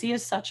 because he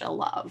is such a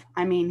love.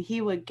 I mean, he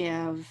would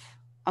give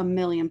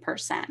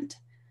 1,000,000%.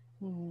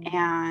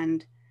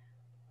 And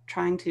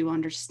trying to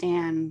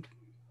understand,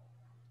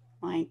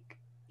 like,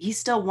 he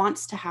still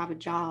wants to have a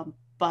job,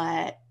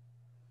 but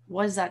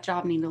what does that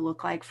job need to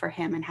look like for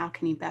him, and how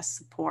can he best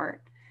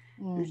support?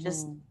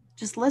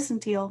 Just listen,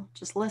 Teal.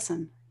 Just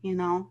listen,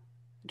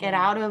 get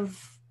out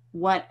of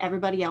what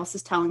everybody else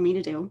is telling me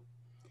to do.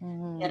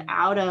 Get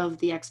out of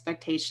the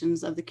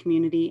expectations of the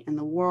community and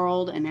the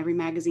world and every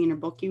magazine or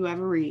book you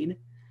ever read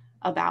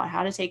about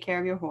how to take care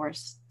of your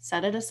horse.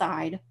 Set it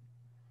aside.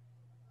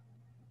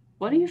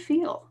 What do you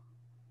feel?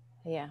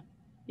 Yeah.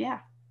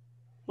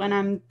 When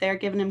I'm there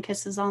giving him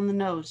kisses on the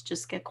nose,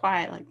 just get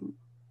quiet. Like,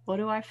 what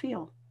do I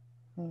feel?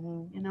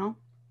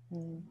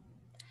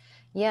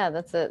 Yeah,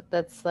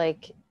 that's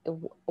like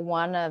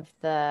one of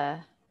the,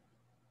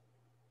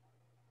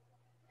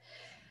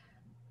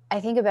 I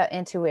think about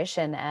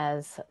intuition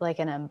as like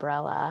an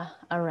umbrella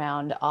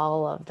around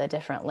all of the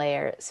different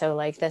layers. So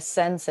like the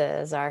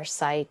senses, our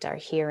sight, our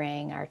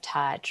hearing, our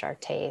touch, our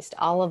taste,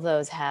 all of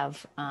those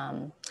have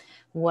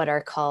what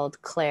are called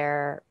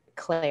clair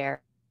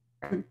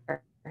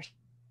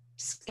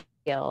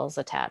skills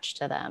attached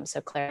to them. So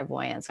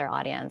clairvoyance, or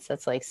audience,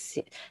 that's like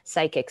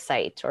psychic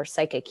sight or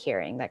psychic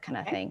hearing, that kind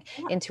of thing.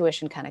 Yeah.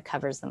 Intuition kind of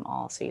covers them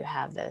all. So you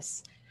have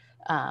this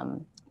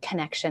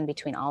connection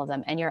between all of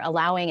them, and you're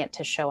allowing it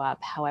to show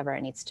up however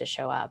it needs to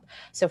show up.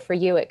 So for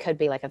you, it could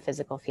be like a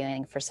physical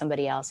feeling. For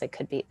somebody else, it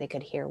could be, they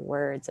could hear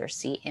words or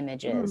see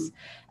images,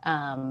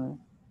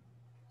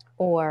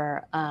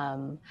 or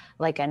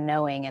like a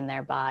knowing in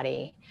their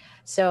body.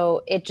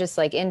 So it just,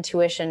 like,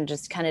 intuition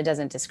just kind of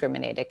doesn't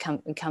discriminate. It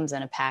comes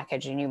in a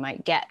package, and you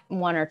might get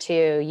one or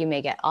two, you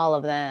may get all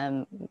of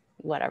them,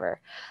 whatever.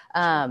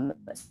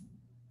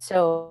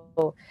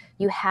 So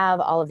you have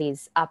all of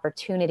these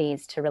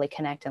opportunities to really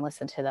connect and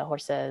listen to the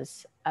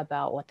horses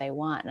about what they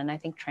want. And I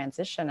think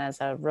transition is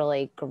a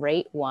really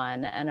great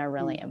one and a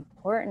really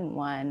important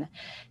one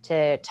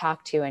to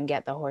talk to and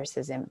get the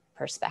horses in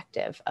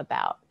perspective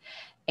about.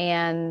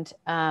 And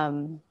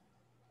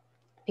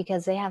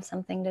because they have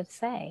something to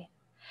say.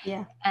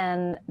 Yeah.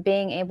 And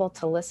being able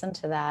to listen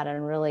to that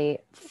and really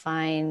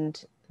find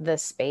the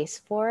space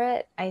for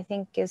it, I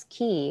think, is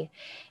key.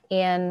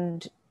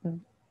 And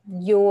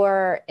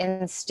your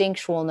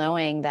instinctual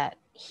knowing that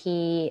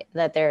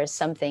there is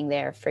something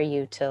there for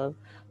you to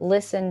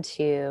listen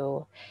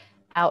to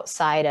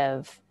outside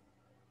of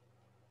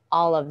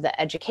all of the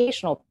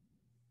educational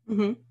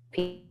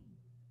pieces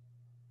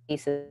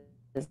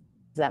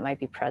that might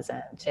be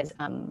present is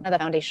the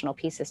foundational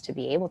pieces to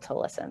be able to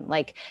listen.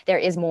 Like, there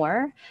is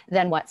more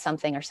than what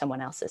something or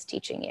someone else is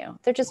teaching you.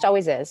 There just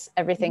always is.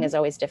 Everything is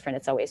always different.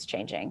 It's always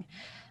changing.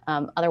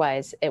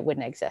 Otherwise it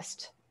wouldn't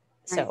exist.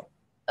 Right. So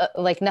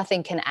like,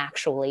 nothing can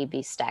actually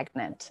be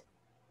stagnant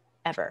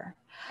ever.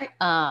 Right.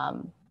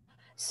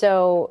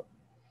 So,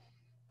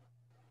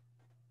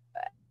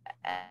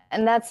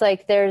 and that's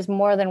like, there's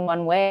more than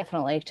one way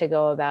definitely to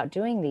go about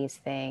doing these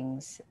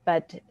things,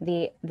 but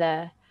the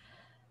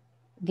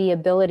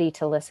ability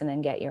to listen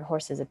and get your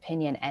horse's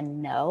opinion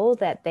and know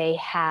that they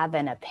have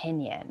an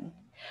opinion,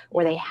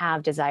 or they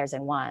have desires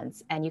and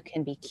wants, and you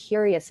can be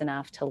curious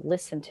enough to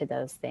listen to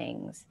those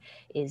things,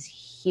 is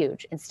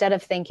huge. Instead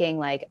of thinking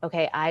like,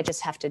 okay, I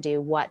just have to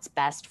do what's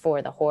best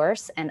for the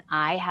horse and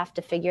I have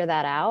to figure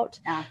that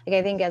out. Yeah. Like,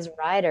 I think as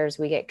riders,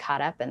 we get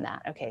caught up in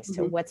that. Okay,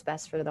 so what's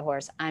best for the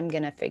horse? I'm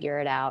going to figure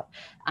it out.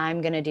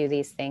 I'm going to do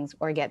these things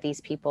or get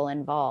these people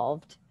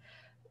involved.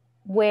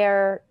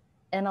 Where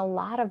in a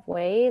lot of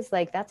ways,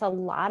 like, that's a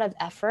lot of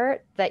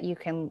effort that you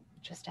can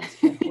just ask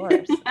for the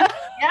horse.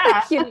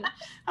 Yeah,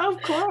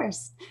 of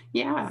course.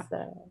 Yeah.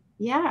 So,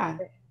 yeah.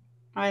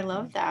 I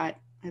love that.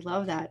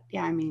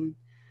 Yeah. I mean,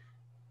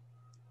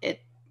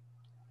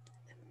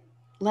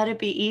 let it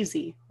be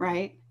easy,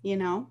 right?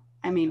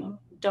 I mean,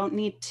 don't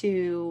need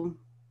to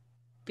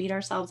beat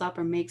ourselves up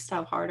or make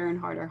stuff harder and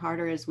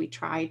harder as we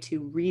try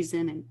to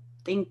reason and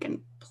think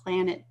and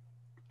plan it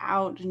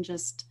out, and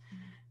just,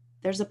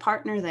 there's a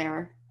partner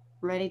there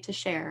ready to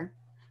share.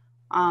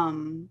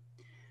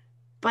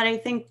 But I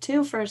think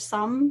too, for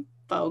some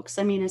folks,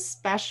 I mean,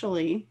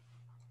 especially,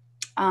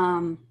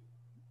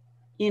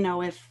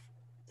 if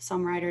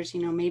some riders,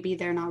 maybe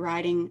they're not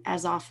riding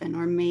as often,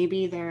 or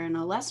maybe they're in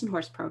a lesson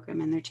horse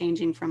program and they're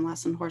changing from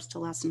lesson horse to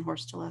lesson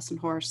horse to lesson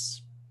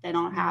horse. They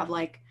don't have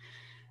like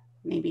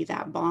maybe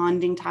that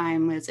bonding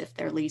time as if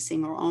they're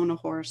leasing or own a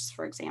horse,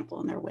 for example,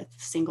 and they're with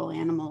a single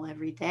animal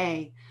every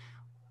day,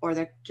 or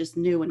they're just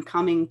new and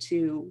coming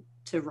to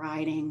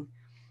riding.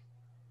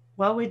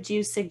 What would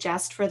you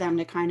suggest for them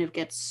to kind of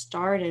get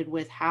started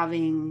with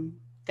having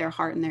their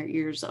heart and their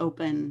ears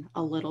open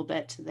a little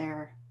bit to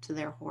their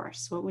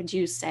horse? What would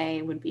you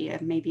say would be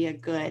maybe a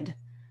good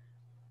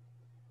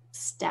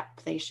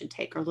step they should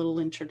take, or a little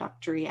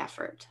introductory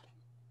effort?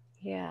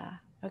 Yeah.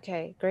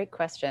 Okay. Great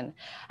question.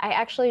 I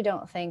actually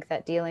don't think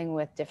that dealing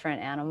with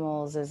different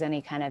animals is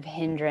any kind of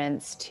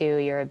hindrance to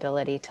your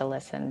ability to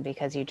listen,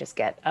 because you just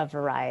get a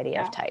variety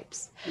of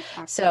types.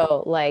 Exactly.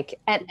 So like,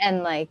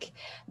 and like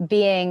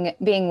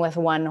being with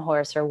one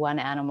horse or one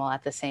animal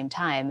at the same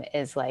time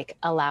is like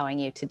allowing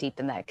you to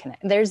deepen that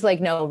connection. There's like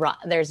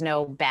there's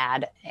no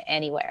bad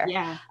anywhere.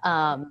 Yeah.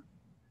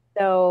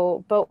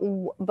 So,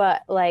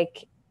 but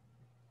like,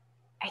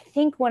 I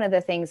think one of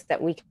the things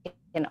that we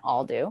can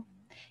all do,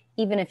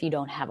 even if you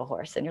don't have a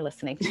horse and you're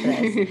listening to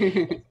this,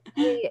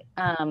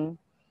 really,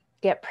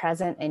 get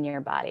present in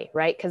your body,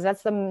 right? Because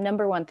that's the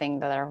number one thing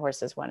that our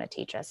horses want to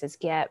teach us, is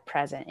get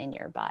present in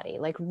your body.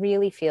 Like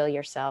really feel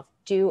yourself,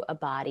 do a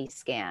body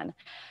scan.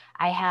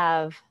 I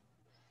have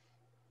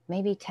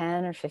maybe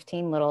 10 or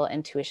 15 little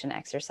intuition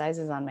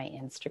exercises on my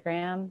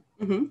Instagram.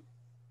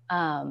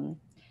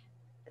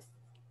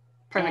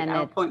 Perfect.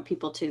 I'll point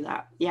people to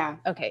that. Yeah.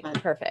 Okay,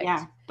 perfect.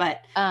 Yeah.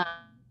 But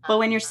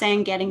when you're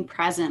saying getting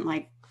present,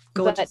 like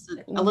go just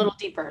a little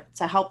deeper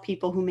to help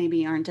people who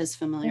maybe aren't as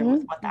familiar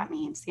with what that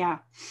means. Yeah.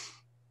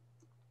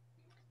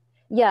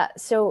 Yeah.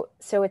 So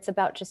it's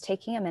about just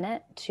taking a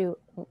minute to,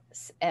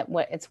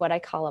 it's what I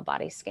call a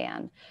body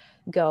scan.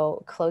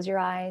 Go close your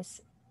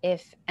eyes.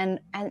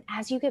 And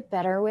as you get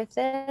better with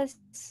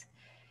this,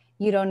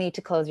 you don't need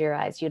to close your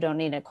eyes. You don't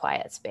need a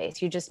quiet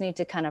space. You just need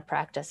to kind of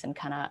practice and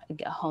kind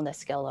of hone the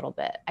skill a little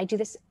bit. I do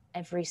this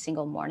every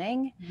single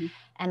morning,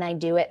 and I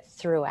do it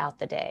throughout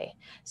the day.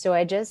 So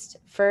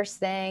first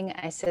thing,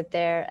 I sit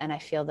there and I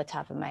feel the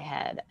top of my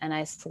head, and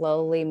I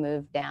slowly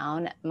move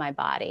down my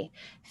body,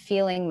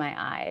 feeling my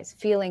eyes,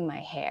 feeling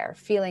my hair,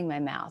 feeling my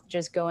mouth,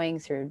 just going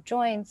through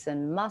joints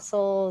and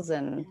muscles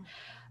and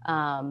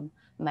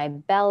my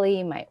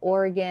belly, my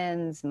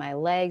organs, my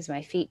legs,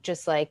 my feet,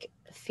 just like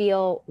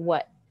feel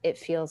what it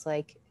feels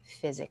like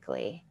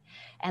physically.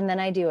 And then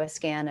I do a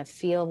scan of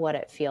feel what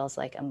it feels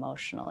like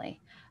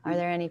emotionally. Are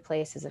there any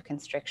places of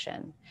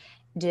constriction?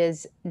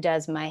 Does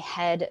my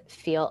head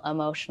feel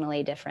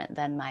emotionally different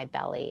than my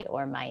belly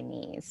or my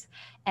knees?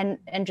 And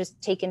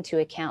just take into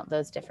account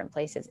those different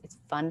places. It's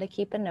fun to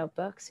keep a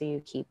notebook, so you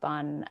keep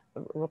on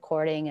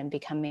recording and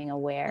becoming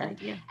aware.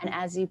 And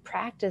as you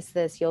practice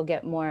this, you'll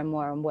get more and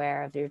more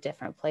aware of your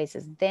different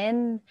places.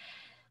 Then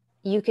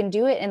you can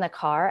do it in the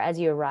car as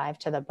you arrive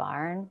to the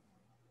barn.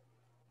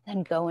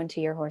 Then go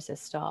into your horse's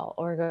stall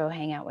or go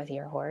hang out with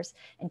your horse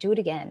and do it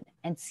again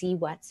and see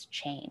what's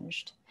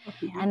changed.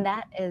 And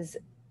that is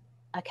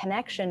a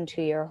connection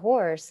to your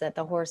horse that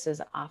the horse is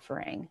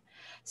offering.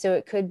 So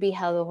it could be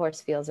how the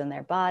horse feels in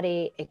their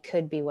body. It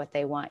could be what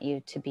they want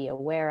you to be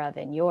aware of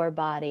in your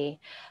body.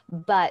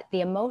 But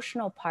the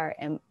emotional part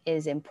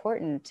is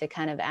important to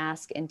kind of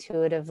ask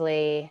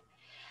intuitively.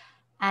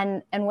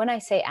 And when I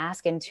say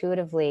ask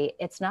intuitively,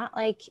 it's not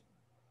like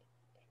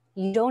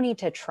you don't need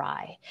to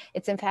try.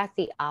 It's in fact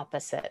the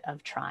opposite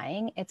of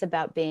trying. It's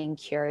about being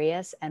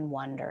curious and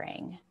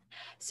wondering.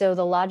 So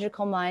the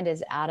logical mind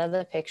is out of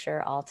the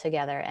picture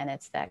altogether, and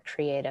it's that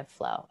creative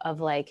flow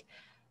of like,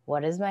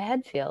 what does my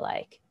head feel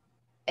like?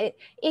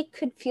 It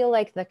could feel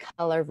like the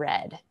color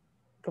red.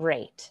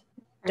 Great.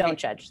 Don't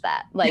judge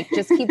that. Like,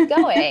 just keep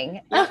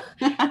going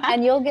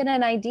and you'll get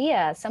an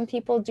idea. Some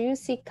people do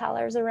see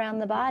colors around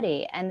the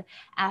body, and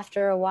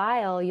after a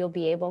while you'll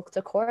be able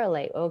to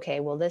correlate.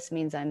 Okay, well, this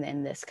means I'm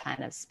in this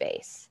kind of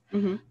space,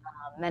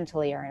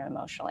 mentally or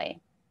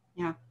emotionally.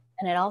 Yeah.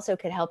 And it also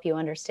could help you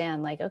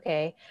understand, like,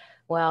 okay,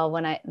 well,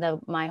 when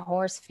my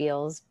horse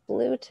feels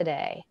blue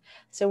today.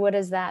 So what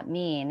does that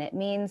mean? It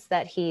means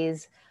that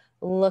he's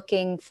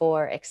looking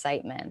for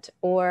excitement.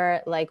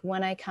 Or like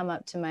when I come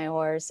up to my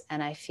horse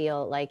and I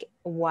feel like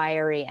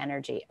wiry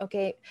energy.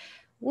 Okay,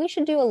 we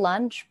should do a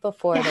lunge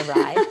before the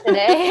ride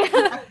today.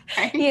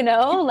 You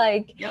know,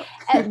 like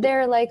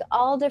there are like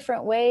all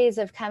different ways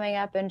of coming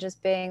up and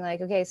just being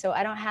like, okay, so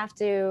I don't have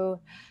to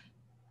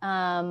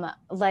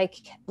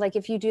like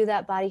if you do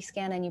that body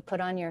scan and you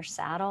put on your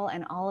saddle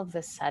and all of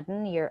a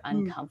sudden you're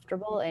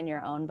uncomfortable in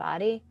your own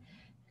body,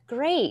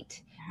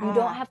 great. You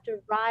don't have to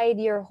ride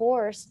your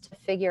horse to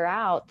figure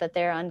out that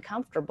they're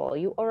uncomfortable.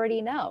 You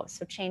already know.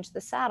 So change the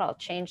saddle,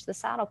 change the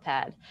saddle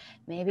pad.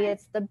 Maybe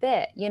it's the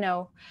bit, you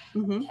know.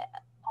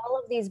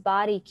 All of these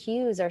body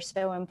cues are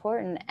so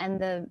important. And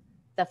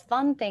the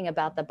fun thing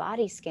about the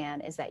body scan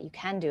is that you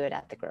can do it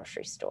at the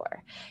grocery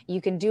store.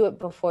 You can do it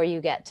before you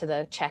get to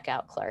the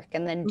checkout clerk,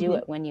 and then do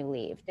it when you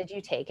leave. Did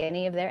you take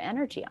any of their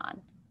energy on?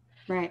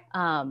 Right.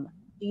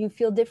 Do you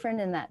feel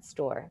different in that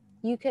store?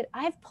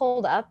 I've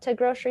pulled up to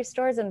grocery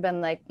stores and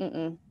been like,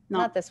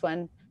 not this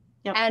one.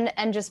 Yep.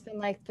 And just been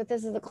like, but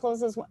this is the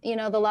closest one. You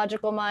know, the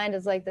logical mind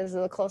is like, this is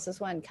the closest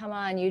one. Come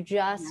on, you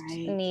just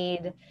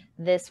need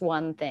this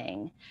one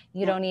thing.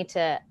 You don't need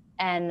to.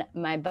 And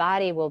my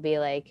body will be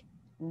like,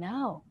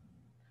 no.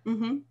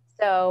 Mm-hmm.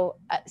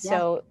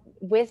 So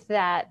with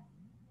that,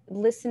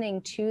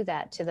 listening to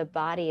that, to the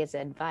body as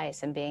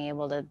advice, and being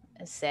able to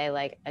say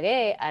like,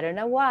 okay, I don't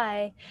know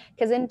why,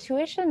 because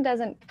intuition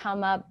doesn't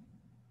come up.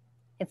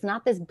 It's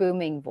not this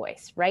booming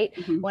voice, right?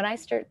 Mm-hmm. When I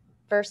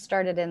first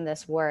started in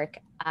this work,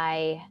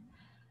 I'm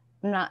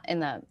not in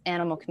the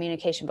animal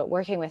communication, but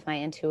working with my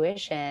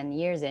intuition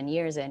years and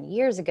years and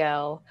years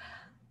ago,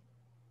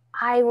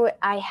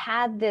 I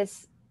had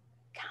this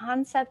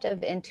concept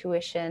of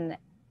intuition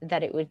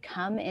that it would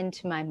come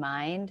into my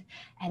mind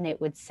and it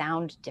would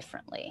sound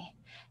differently.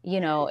 You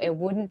know, it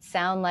wouldn't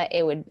sound like,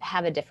 it would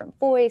have a different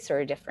voice or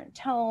a different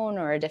tone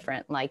or a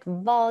different like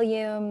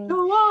volume.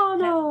 Go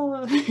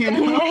on, you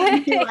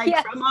know,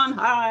 like from on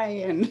high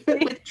and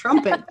with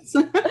trumpets.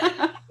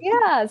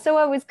 Yeah. So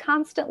I was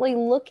constantly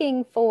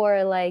looking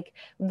for like,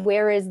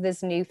 where is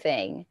this new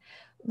thing?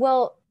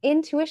 Well,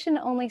 intuition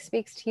only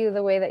speaks to you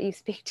the way that you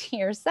speak to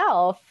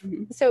yourself.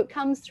 Mm-hmm. So it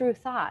comes through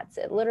thoughts.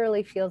 It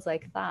literally feels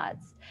like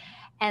thoughts.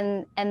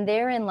 And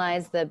therein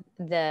lies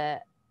the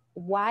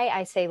why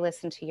I say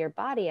listen to your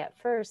body at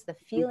first, the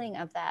feeling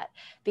of that,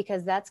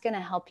 because that's going to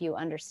help you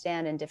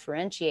understand and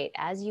differentiate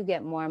as you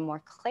get more and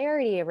more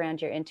clarity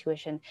around your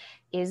intuition.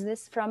 Is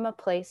this from a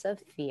place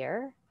of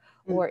fear,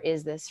 or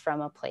is this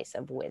from a place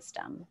of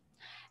wisdom?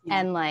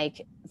 And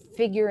like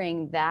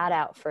figuring that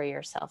out for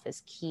yourself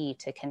is key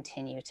to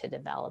continue to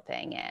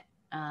developing it.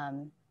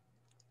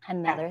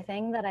 Another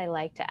thing that I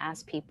like to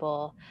ask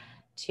people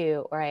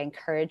to, or I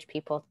encourage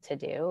people to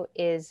do,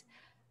 is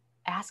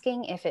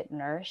asking if it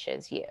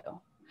nourishes you.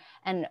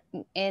 And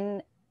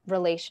in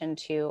relation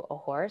to a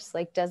horse,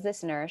 like, does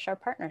this nourish our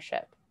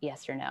partnership?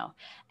 Yes or no?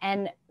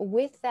 And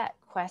with that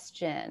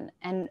question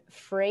and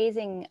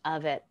phrasing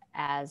of it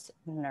as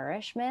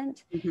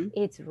nourishment,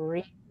 it's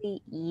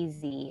really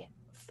easy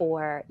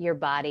for your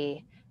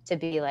body to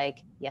be like,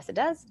 yes, it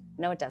does.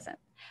 No, it doesn't.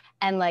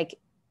 And like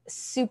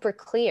super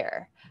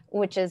clear,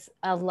 which is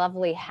a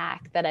lovely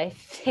hack that I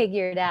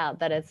figured out,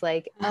 that it's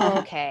like, oh,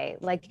 okay,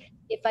 like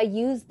if I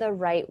use the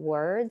right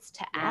words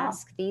to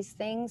ask these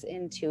things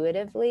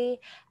intuitively,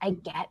 I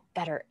get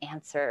better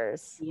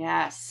answers.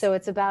 Yes. So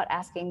it's about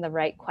asking the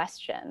right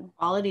question.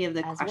 Quality of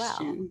the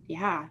question. Well.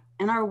 Yeah.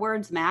 And our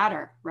words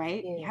matter,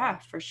 right? Yeah,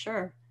 for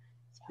sure.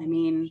 I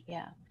mean,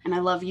 and I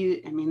love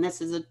you. I mean, this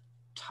is a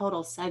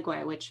total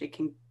segue, which we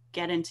can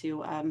get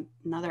into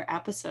another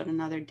episode,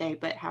 another day,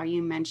 but how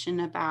you mentioned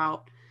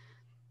about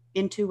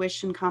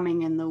intuition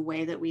coming in the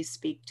way that we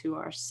speak to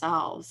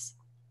ourselves.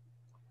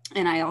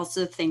 And I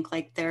also think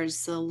like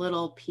there's a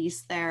little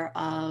piece there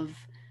of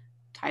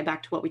tie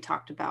back to what we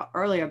talked about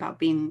earlier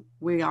about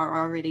we are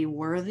already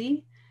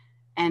worthy.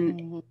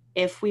 And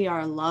if we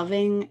are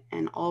loving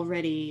and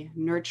already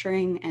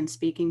nurturing and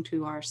speaking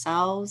to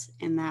ourselves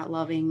in that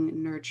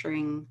loving,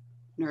 nurturing,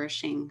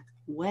 nourishing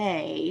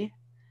way,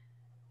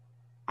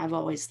 I've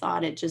always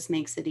thought it just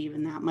makes it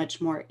even that much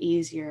more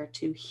easier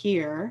to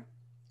hear,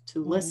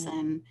 to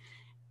listen,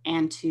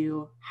 and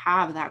to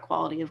have that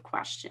quality of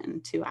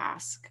question to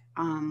ask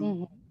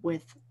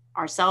with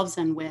ourselves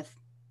and with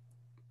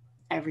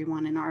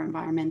everyone in our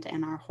environment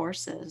and our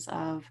horses,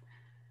 of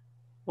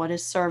what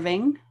is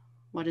serving,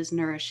 what is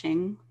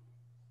nourishing,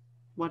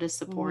 what is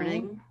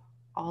supporting,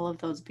 all of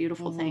those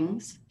beautiful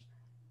things.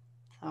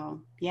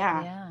 So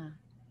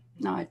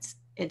no,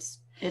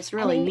 it's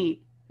really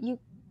neat.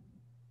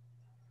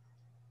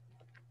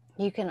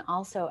 You can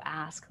also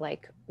ask,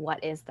 like,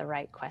 what is the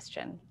right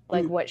question?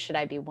 Like, what should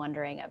I be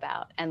wondering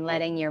about? And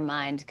letting your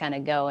mind kind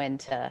of go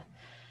into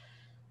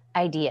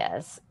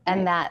ideas.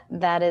 And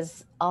that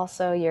is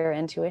also your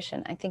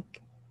intuition. I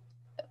think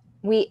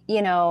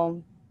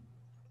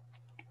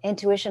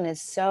intuition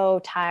is so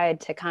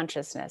tied to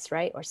consciousness,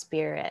 right? Or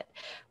spirit,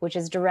 which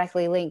is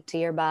directly linked to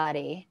your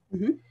body.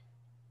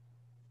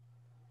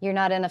 You're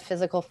not in a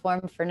physical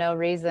form for no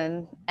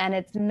reason. And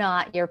it's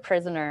not your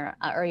prisoner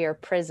or your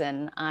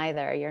prison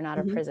either. You're not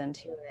a prison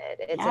to it.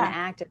 It's an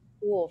active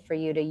tool for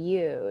you to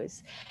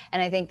use. And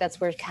I think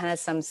that's where kind of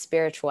some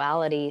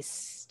spirituality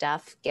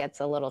stuff gets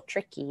a little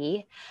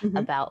tricky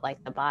about,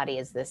 like, the body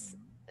is this,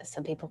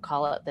 some people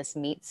call it this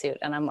meat suit.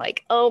 And I'm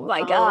like, oh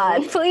my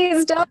God,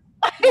 please don't.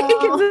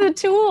 It's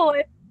a tool.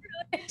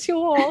 It's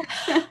really a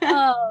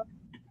tool.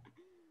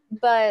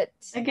 But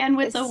again,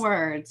 with the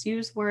words,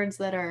 use words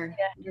that are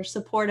your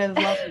supportive,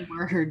 loving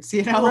words,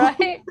 you know?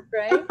 Right.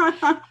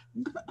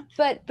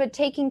 But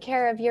taking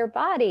care of your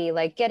body,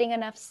 like getting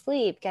enough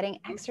sleep, getting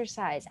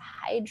exercise,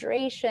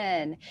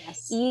 hydration,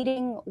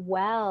 eating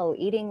well,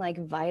 eating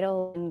like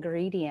vital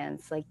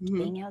ingredients, like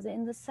being out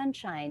in the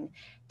sunshine,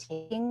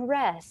 taking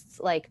rests,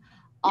 like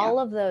all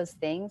of those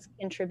things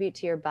contribute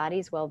to your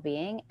body's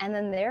well-being. And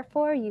then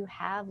therefore you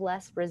have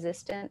less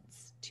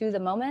resistance to the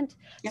moment,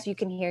 so you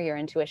can hear your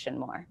intuition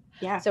more.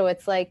 So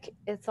it's like,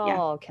 it's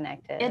all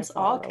connected. It's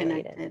all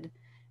connected.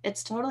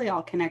 It's totally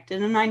all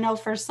connected. And I know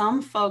for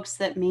some folks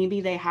that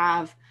maybe they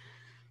have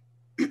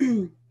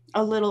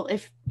a little,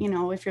 if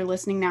you're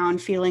listening now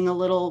and feeling a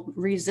little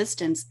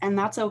resistance, and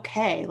that's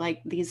okay.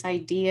 Like, these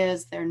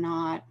ideas, they're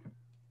not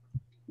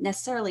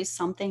necessarily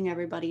something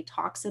everybody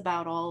talks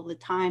about all the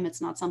time.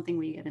 It's not something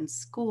we get in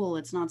school.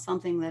 It's not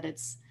something that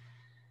it's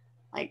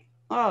like,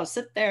 oh,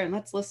 sit there and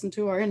let's listen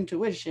to our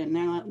intuition.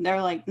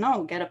 They're like,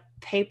 no, get a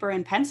paper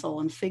and pencil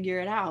and figure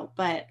it out.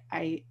 But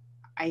I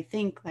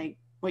think, like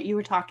what you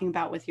were talking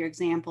about with your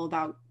example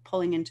about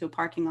pulling into a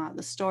parking lot of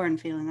the store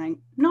and feeling like,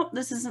 nope,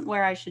 this isn't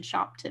where I should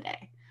shop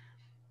today.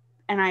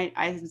 And I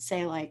would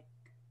say, like,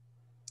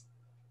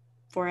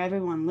 for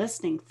everyone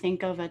listening,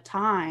 think of a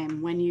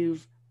time when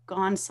you've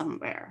gone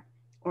somewhere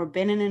or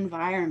been in an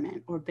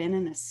environment or been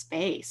in a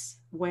space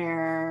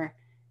where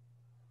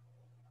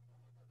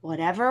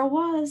whatever it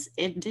was,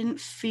 it didn't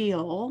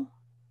feel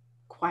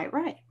quite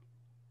right.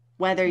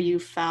 Whether you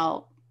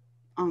felt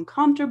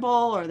uncomfortable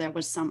or there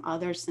was some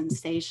other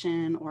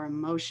sensation or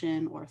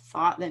emotion or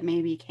thought that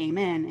maybe came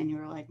in and you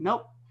were like,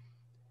 nope,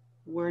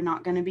 we're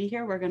not going to be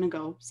here. We're going to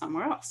go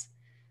somewhere else.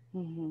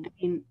 Mm-hmm. I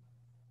mean,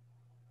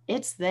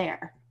 it's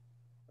there.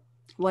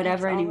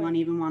 Whatever anyone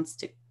even wants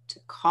to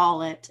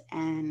call it,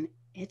 and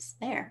it's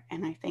there.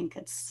 And I think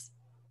it's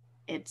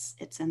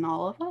in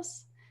all of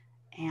us,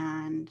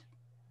 and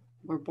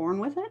we're born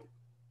with it.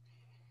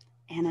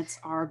 And it's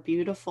our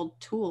beautiful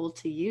tool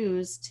to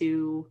use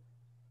to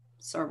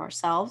serve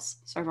ourselves,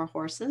 serve our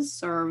horses,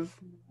 serve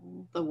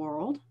the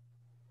world,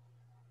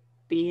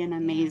 be an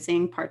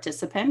amazing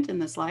participant in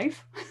this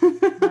life.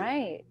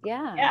 Right.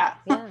 Yeah.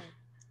 Yeah.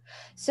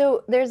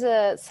 So there's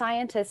a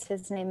scientist,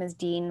 his name is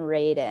Dean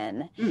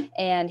Radin,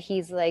 and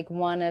he's like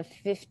one of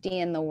 50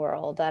 in the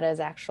world that is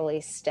actually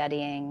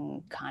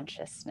studying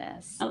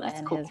consciousness. Oh,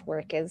 that's cool. His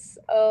work is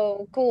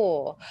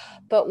cool.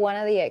 But one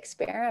of the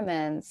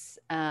experiments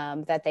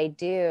that they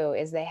do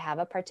is they have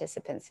a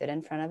participant sit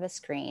in front of a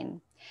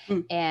screen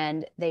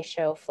and they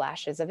show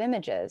flashes of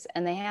images,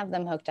 and they have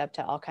them hooked up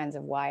to all kinds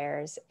of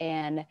wires.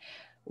 And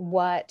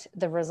what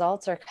the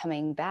results are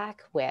coming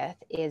back with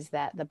is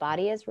that the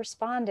body is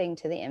responding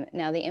to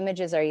now the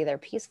images are either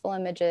peaceful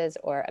images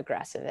or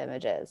aggressive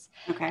images.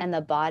 Okay. And the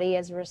body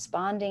is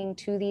responding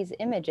to these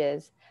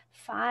images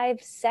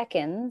 5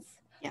 seconds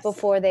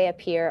before they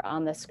appear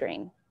on the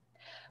screen,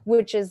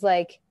 which is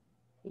like,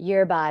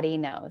 your body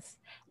knows.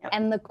 Yep.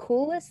 And the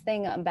coolest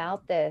thing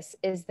about this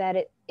is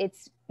that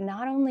it's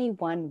not only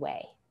one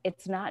way.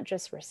 It's not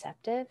just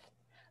receptive,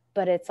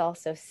 but it's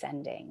also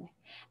sending.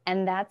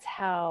 And that's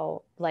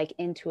how, like,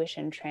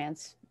 intuition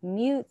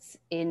transmutes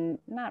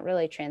not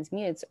really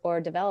transmutes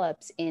or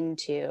develops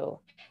into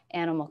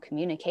animal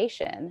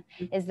communication,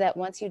 is that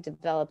once you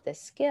develop this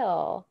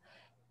skill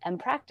and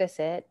practice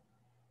it,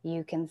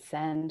 you can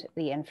send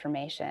the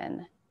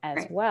information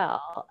as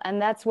well. And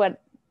that's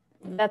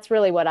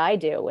really what I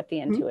do with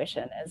the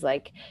intuition, is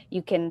like,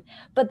 you can,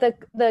 but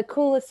the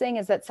coolest thing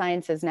is that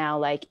science is now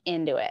like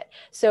into it.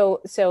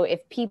 So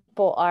if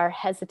people are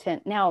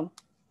hesitant now,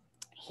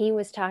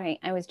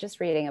 I was just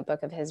reading a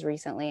book of his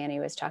recently, and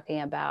he was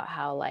talking about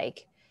how,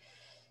 like,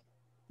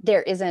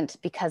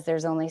 because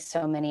there's only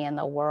so many in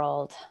the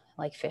world,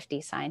 like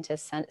 50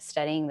 scientists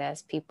studying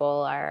this,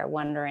 people are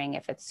wondering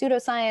if it's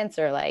pseudoscience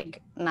or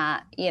like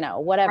not,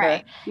 whatever.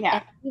 Right. Yeah.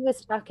 And he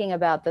was talking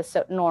about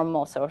the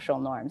normal social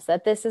norms,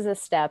 that this is a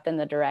step in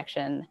the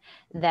direction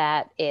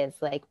that is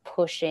like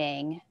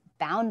pushing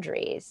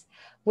boundaries,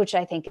 which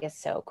I think is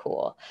so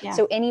cool. Yeah.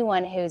 So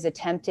anyone who's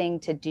attempting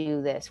to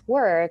do this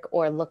work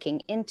or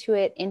looking into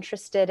it,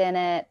 interested in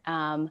it,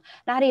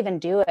 not even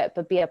do it,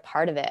 but be a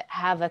part of it,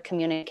 have a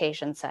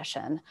communication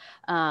session,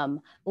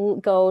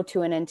 go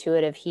to an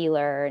intuitive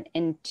healer, an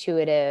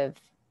intuitive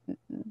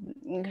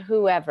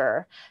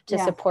whoever to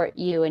support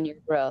you in your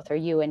growth, or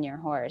you and your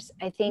horse.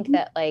 I think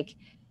that, like,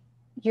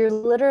 you're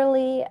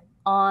literally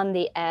on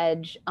the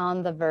edge,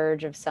 on the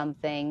verge of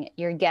something.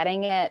 You're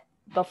getting it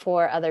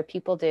before other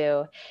people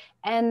do.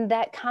 And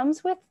that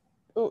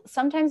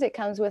sometimes it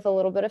comes with a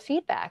little bit of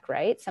feedback,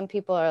 right? Some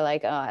people are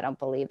like, oh, I don't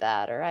believe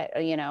that, or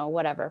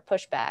whatever,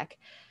 pushback.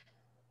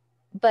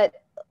 But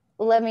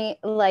let me,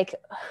 like,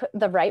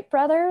 the Wright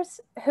brothers,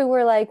 who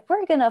were like,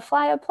 we're going to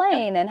fly a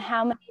plane. And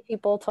how many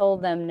people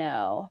told them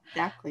no?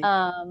 Exactly.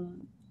 Am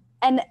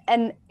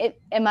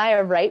I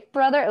a Wright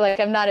brother? Like,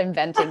 I'm not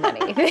inventing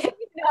anything.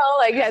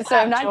 So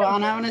I'm not.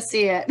 Joanna, I want to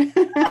see it.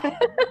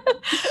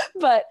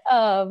 But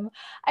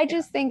I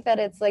just think that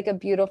it's like a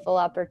beautiful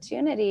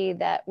opportunity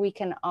that we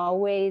can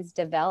always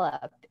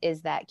develop,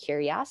 is that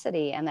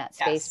curiosity and that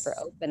space for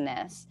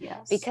openness,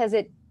 because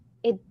it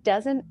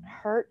doesn't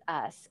hurt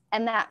us.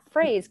 And that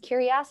phrase,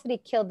 curiosity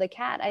killed the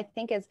cat, I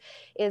think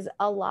is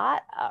a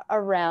lot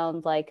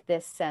around like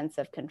this sense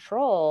of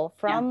control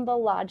from the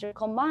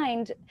logical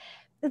mind.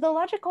 The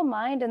logical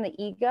mind and the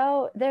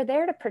ego, they're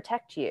there to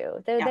protect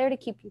you. They're there to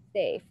keep you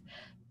safe.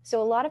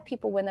 So a lot of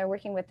people, when they're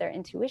working with their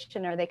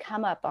intuition or they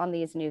come up on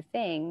these new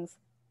things,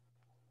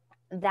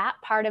 that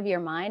part of your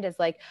mind is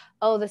like,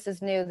 oh, this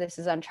is new. This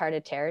is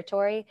uncharted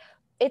territory.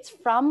 it's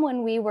from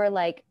when we were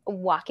like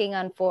walking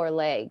on four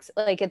legs.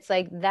 Like, it's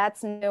like,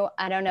 that's new.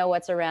 I don't know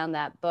what's around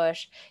that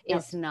bush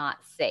is not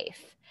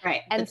safe.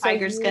 Right. And the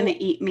tiger's going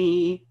to eat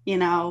me,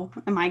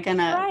 am I going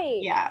to, right.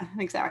 Yeah,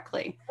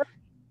 exactly.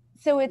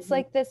 So it's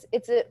like this,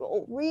 it's a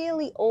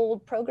really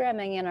old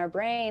programming in our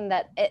brain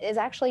that is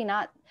actually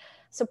not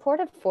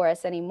supportive for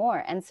us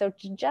anymore. And so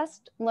to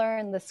just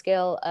learn the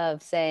skill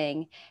of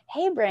saying,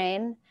 hey,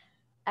 brain,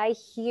 I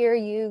hear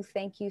you.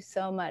 Thank you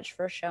so much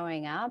for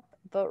showing up.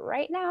 But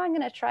right now I'm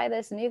going to try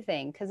this new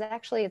thing because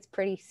actually it's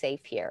pretty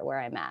safe here where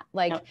I'm at.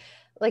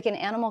 Like an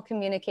animal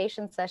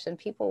communication session,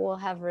 people will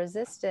have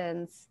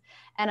resistance.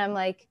 And I'm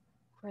like,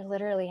 we're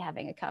literally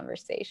having a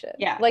conversation.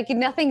 Yeah. Like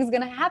nothing's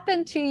going to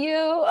happen to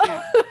you.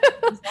 Yeah,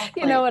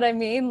 exactly. You know what I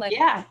mean? Like,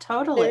 yeah,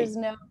 totally. There's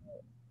no,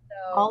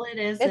 all it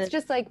is. It's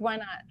just like, why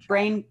not try?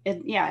 Brain.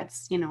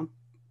 It's,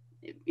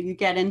 you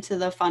get into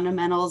the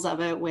fundamentals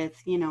of it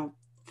with,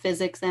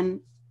 physics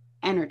and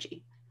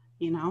energy,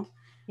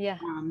 Yeah.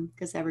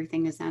 Because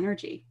everything is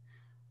energy.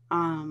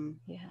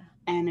 Yeah.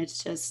 And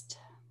it's just,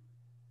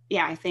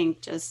 I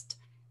think just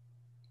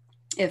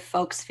if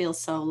folks feel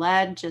so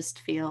led, just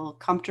feel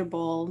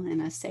comfortable in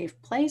a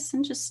safe place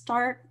and just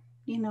start,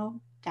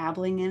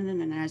 dabbling in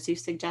it. And as you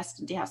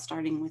suggested,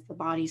 starting with the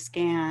body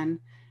scan,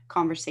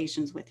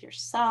 conversations with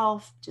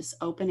yourself, just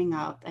opening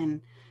up.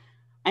 And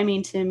I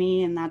mean, to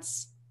me, and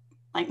that's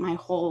like my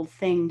whole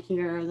thing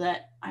here,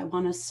 that I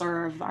want to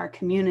serve our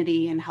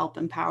community and help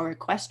empower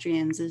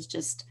equestrians, is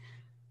just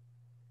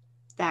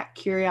that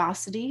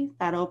curiosity,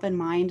 that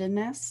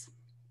open-mindedness,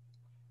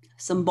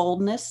 some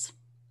boldness,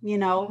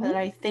 that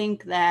I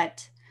think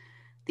that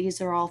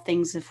these are all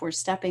things, if we're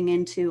stepping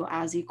into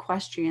as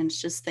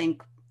equestrians, just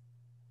think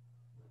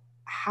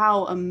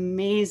how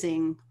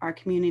amazing our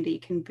community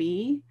can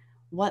be,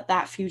 what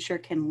that future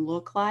can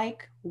look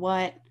like,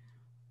 what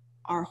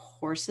our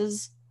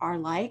horses are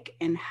like,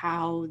 and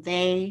how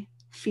they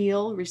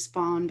feel,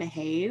 respond,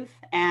 behave,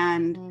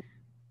 and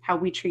how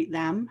we treat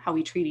them, how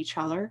we treat each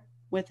other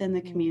within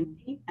the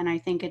community. And I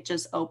think it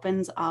just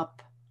opens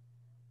up,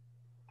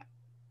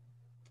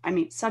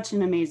 such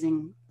an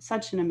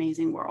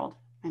amazing world.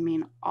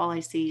 All I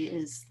see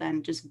is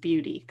then just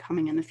beauty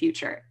coming in the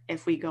future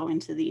if we go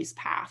into these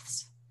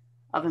paths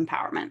of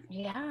empowerment.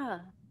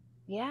 Yeah.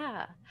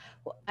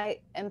 Well,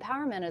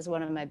 empowerment is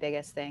one of my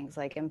biggest things,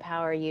 like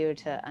empower you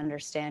to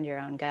understand your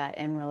own gut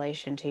in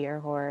relation to your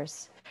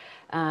horse.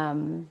 I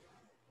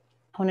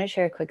want to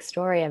share a quick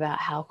story about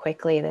how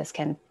quickly this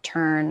can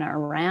turn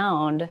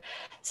around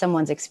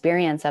someone's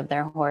experience of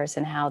their horse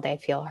and how they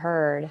feel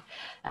heard.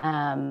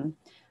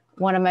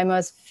 One of my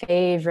most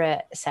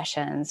favorite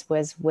sessions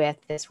was with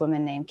this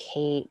woman named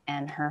Kate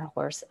and her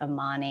horse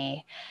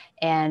Amani.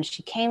 And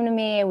she came to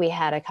me, we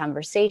had a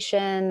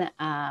conversation,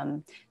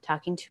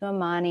 talking to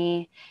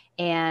Amani,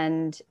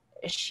 and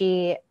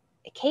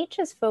Kate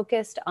just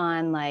focused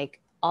on like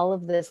all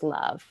of this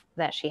love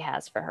that she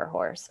has for her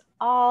horse,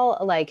 all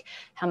like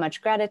how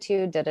much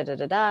gratitude,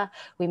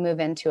 We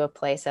move into a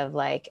place of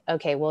like,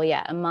 okay, well,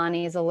 yeah,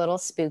 Amani is a little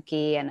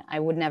spooky and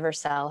I would never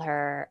sell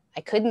her.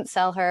 I couldn't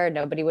sell her.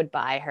 Nobody would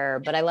buy her,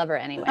 but I love her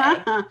anyway.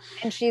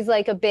 And she's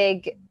like a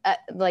big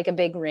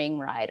ring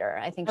rider.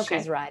 I think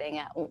she's riding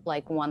at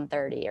like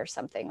 130 or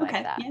something like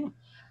that.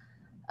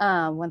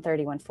 Yeah.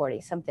 130,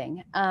 140,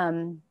 something.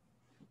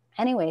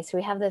 Anyway, so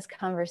we have this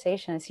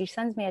conversation. She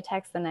sends me a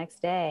text the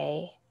next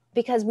day,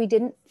 because we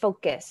didn't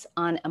focus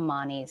on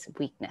Amani's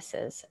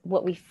weaknesses.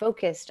 What we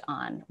focused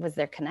on was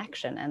their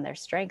connection and their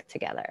strength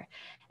together,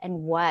 and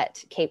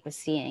what Kate was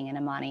seeing in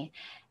Amani.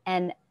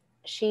 And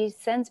she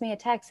sends me a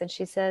text and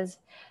she says,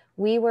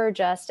 we were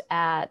just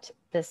at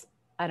this,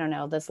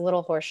 this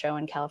little horse show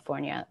in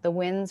California. The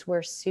winds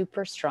were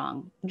super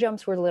strong.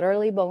 Jumps were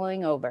literally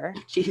blowing over.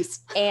 Jeez.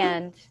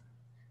 And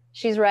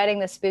she's riding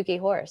this spooky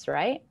horse,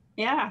 right?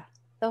 Yeah.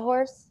 The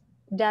horse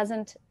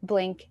doesn't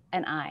blink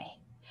an eye.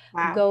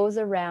 Wow. Goes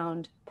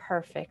around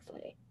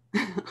perfectly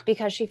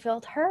because she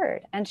felt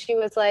heard. And she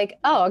was like,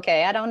 oh,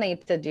 okay, I don't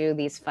need to do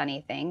these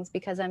funny things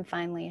because I'm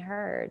finally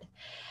heard.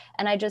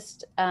 And I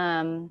just,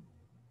 I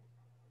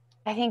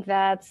think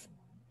that's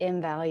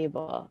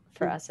invaluable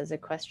for us as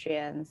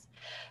equestrians.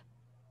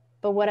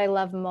 But what I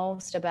love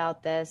most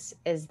about this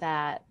is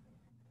that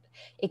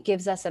it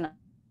gives us an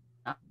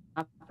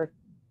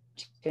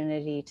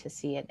opportunity to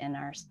see it in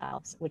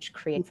ourselves, which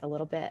creates a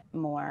little bit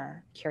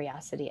more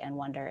curiosity and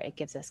wonder. It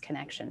gives us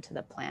connection to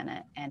the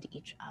planet and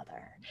each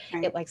other.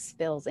 Right. It like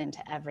spills into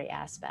every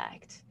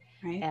aspect.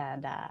 Right.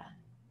 And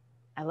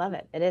I love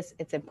it.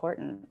 It's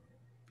important.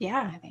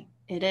 Yeah, I think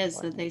it is.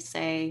 That they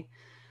say,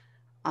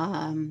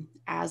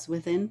 as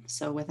within,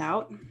 so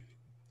without,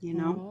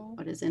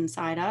 what is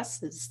inside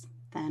us is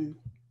then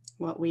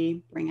what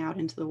we bring out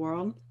into the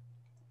world.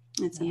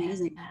 It's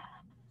amazing.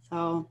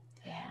 So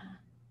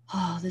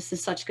oh, this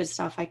is such good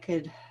stuff. I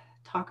could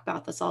talk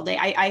about this all day.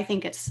 I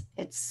think it's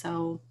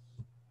so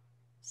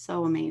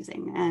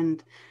amazing.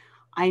 And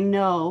I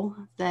know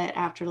that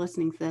after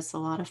listening to this, a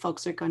lot of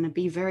folks are going to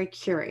be very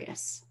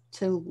curious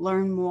to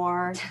learn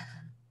more,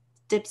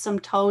 dip some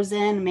toes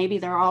in. Maybe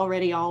they're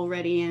already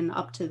in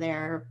up to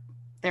their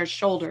their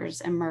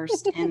shoulders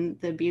immersed in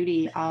the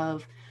beauty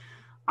of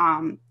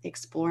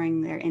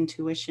exploring their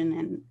intuition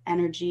and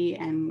energy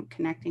and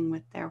connecting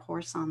with their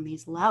horse on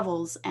these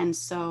levels. And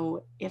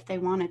so if they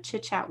want to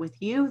chit chat with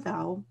you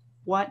though,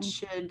 what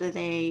should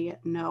they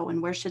know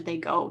and where should they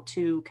go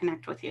to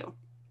connect with you?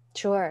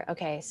 Sure.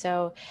 Okay.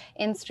 So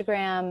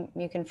Instagram,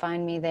 you can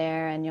find me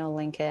there and you'll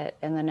link it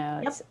in the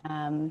notes.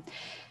 Yep.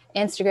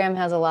 Instagram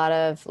has a lot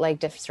of like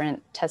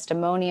different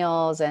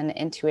testimonials and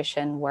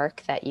intuition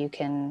work that you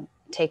can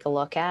take a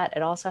look at.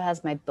 It also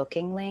has my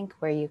booking link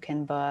where you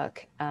can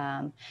book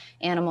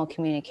animal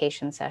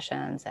communication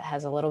sessions. It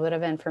has a little bit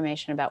of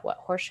information about what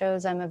horse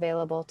shows I'm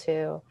available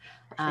to.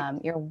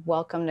 You're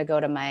welcome to go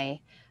to my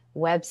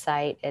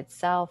website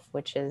itself,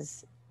 which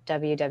is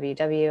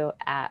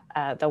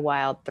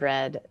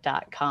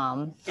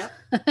www.thewildthread.com. Yep.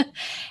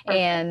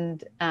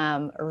 And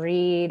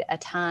read a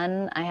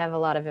ton. I have a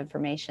lot of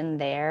information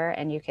there,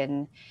 and you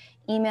can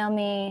email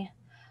me,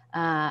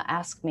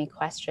 ask me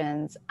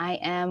questions. I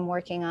am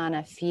working on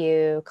a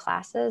few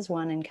classes,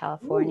 one in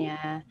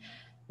California,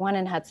 one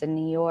in Hudson,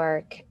 New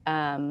York,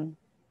 and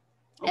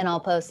I'll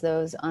post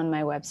those on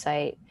my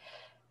website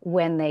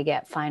when they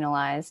get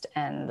finalized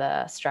and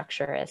the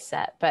structure is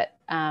set. But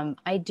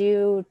I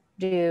do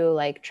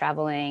like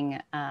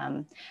traveling.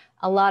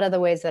 A lot of the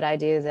ways that I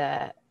do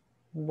the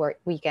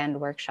weekend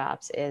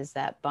workshops is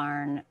that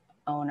barn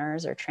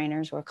owners or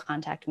trainers will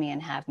contact me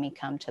and have me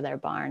come to their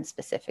barn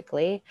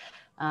specifically.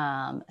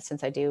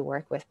 Since I do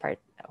work with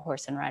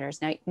horse and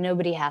riders. Now,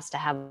 nobody has to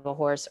have a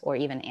horse or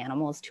even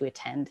animals to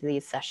attend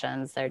these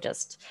sessions. They're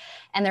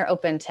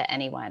open to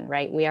anyone,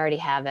 right? We already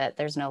have it.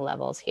 There's no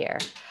levels here.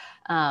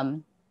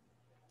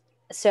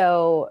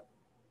 So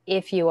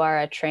if you are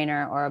a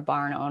trainer or a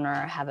barn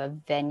owner, have a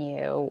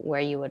venue where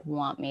you would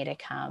want me to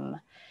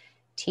come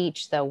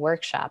teach the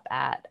workshop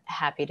at,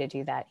 happy to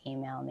do that,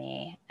 email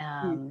me.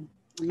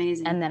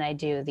 Amazing. And then I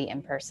do the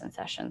in-person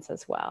sessions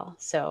as well.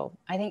 So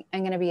I think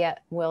I'm going to be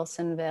at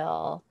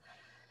Wilsonville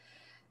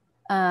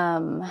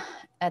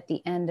at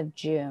the end of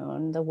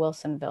June, the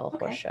Wilsonville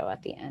Horse Show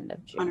at the end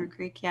of June. Hunter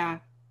Creek, yeah.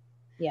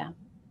 Yeah.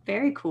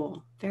 Very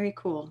cool. Very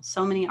cool.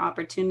 So many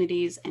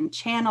opportunities and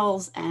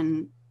channels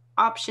and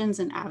options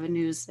and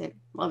avenues that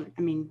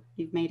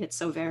you've made it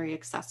so very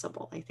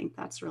accessible. I think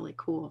that's really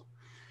cool.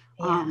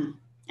 Yeah.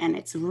 And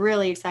it's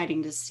really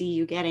exciting to see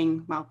you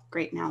getting,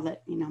 great now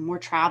that, more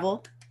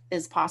travel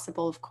is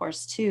possible, of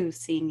course, too,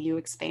 seeing you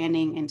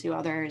expanding into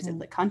other areas of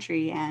the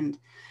country and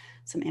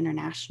some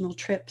international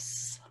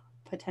trips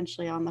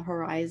potentially on the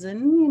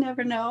horizon. You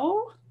never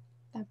know.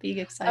 That'd be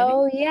exciting.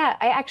 Oh yeah.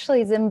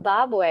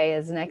 Zimbabwe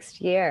is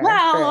next year.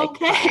 Well,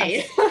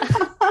 okay.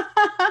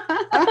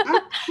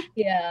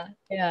 Yeah.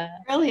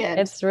 Brilliant.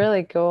 It's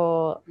really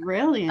cool.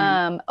 Brilliant.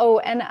 And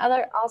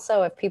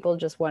also if people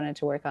just wanted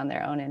to work on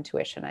their own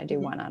intuition, I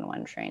do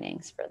one-on-one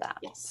trainings for that.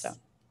 Yes. So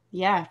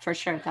yeah, for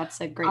sure.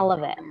 That's a great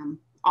program.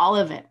 All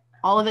of it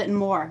and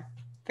more.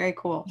 Very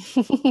cool.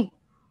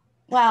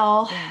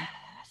 Well,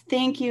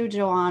 thank you,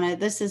 Joanna.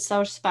 This is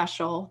so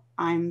special.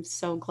 I'm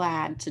so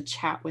glad to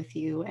chat with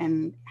you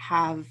and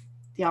have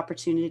the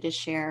opportunity to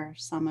share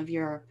some of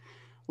your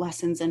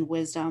lessons and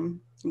wisdom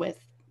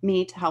with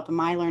me to help in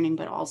my learning,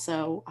 but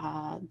also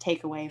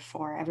takeaway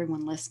for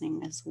everyone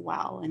listening as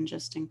well, and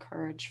just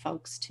encourage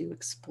folks to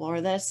explore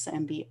this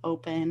and be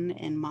open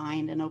in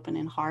mind and open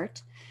in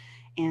heart,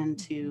 and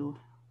to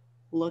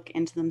look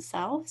into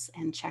themselves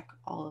and check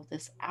all of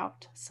this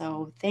out.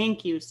 So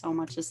thank you so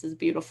much. This is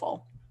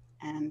beautiful.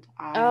 And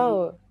I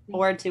look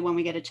forward to when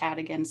we get to chat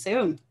again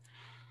soon.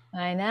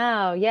 I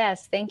know.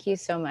 Yes. Thank you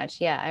so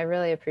much. Yeah, I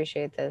really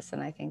appreciate this.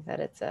 And I think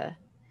that it's a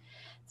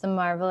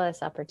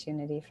marvelous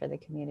opportunity for the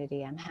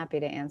community. I'm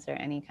happy to answer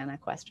any kind of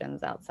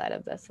questions outside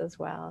of this as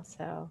well.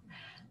 So,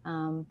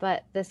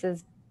 but this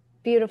is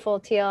beautiful,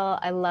 Teal.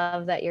 I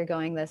love that you're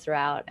going this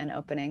route and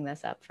opening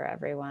this up for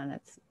everyone.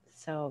 It's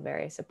so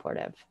very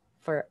supportive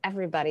for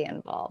everybody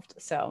involved.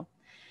 So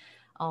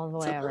all the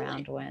way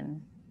around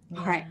win. Yeah.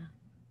 All right.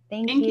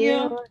 Thank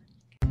you.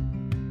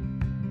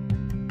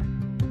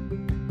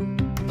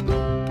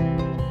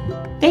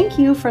 Thank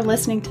you for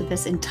listening to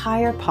this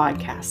entire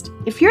podcast.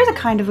 If you're the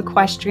kind of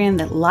equestrian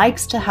that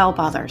likes to help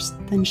others,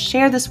 then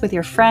share this with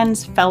your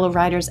friends, fellow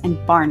riders, and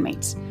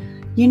barnmates.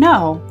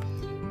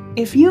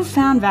 If you've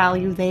found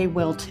value, they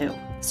will too.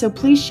 So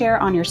please share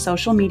on your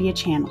social media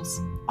channels.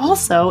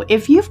 Also,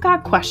 if you've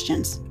got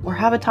questions or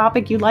have a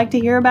topic you'd like to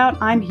hear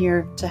about, I'm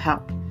here to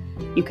help.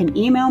 You can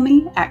email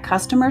me at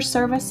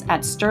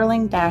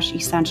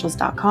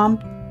customerservice@sterling-essentials.com,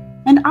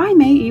 and I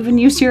may even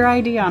use your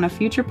idea on a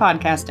future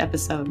podcast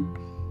episode.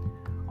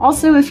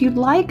 Also, if you'd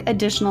like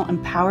additional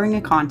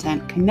empowering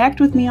content, connect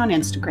with me on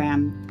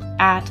Instagram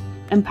at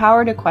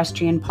Empowered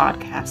Equestrian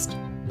Podcast.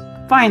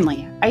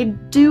 Finally, I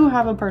do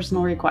have a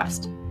personal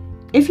request.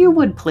 If you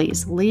would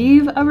please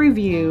leave a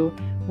review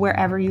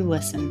wherever you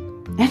listen.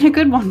 And a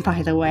good one,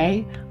 by the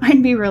way.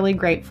 I'd be really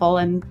grateful,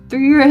 and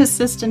through your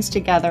assistance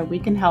together, we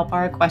can help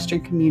our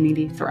equestrian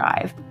community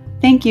thrive.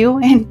 Thank you,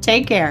 and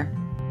take care.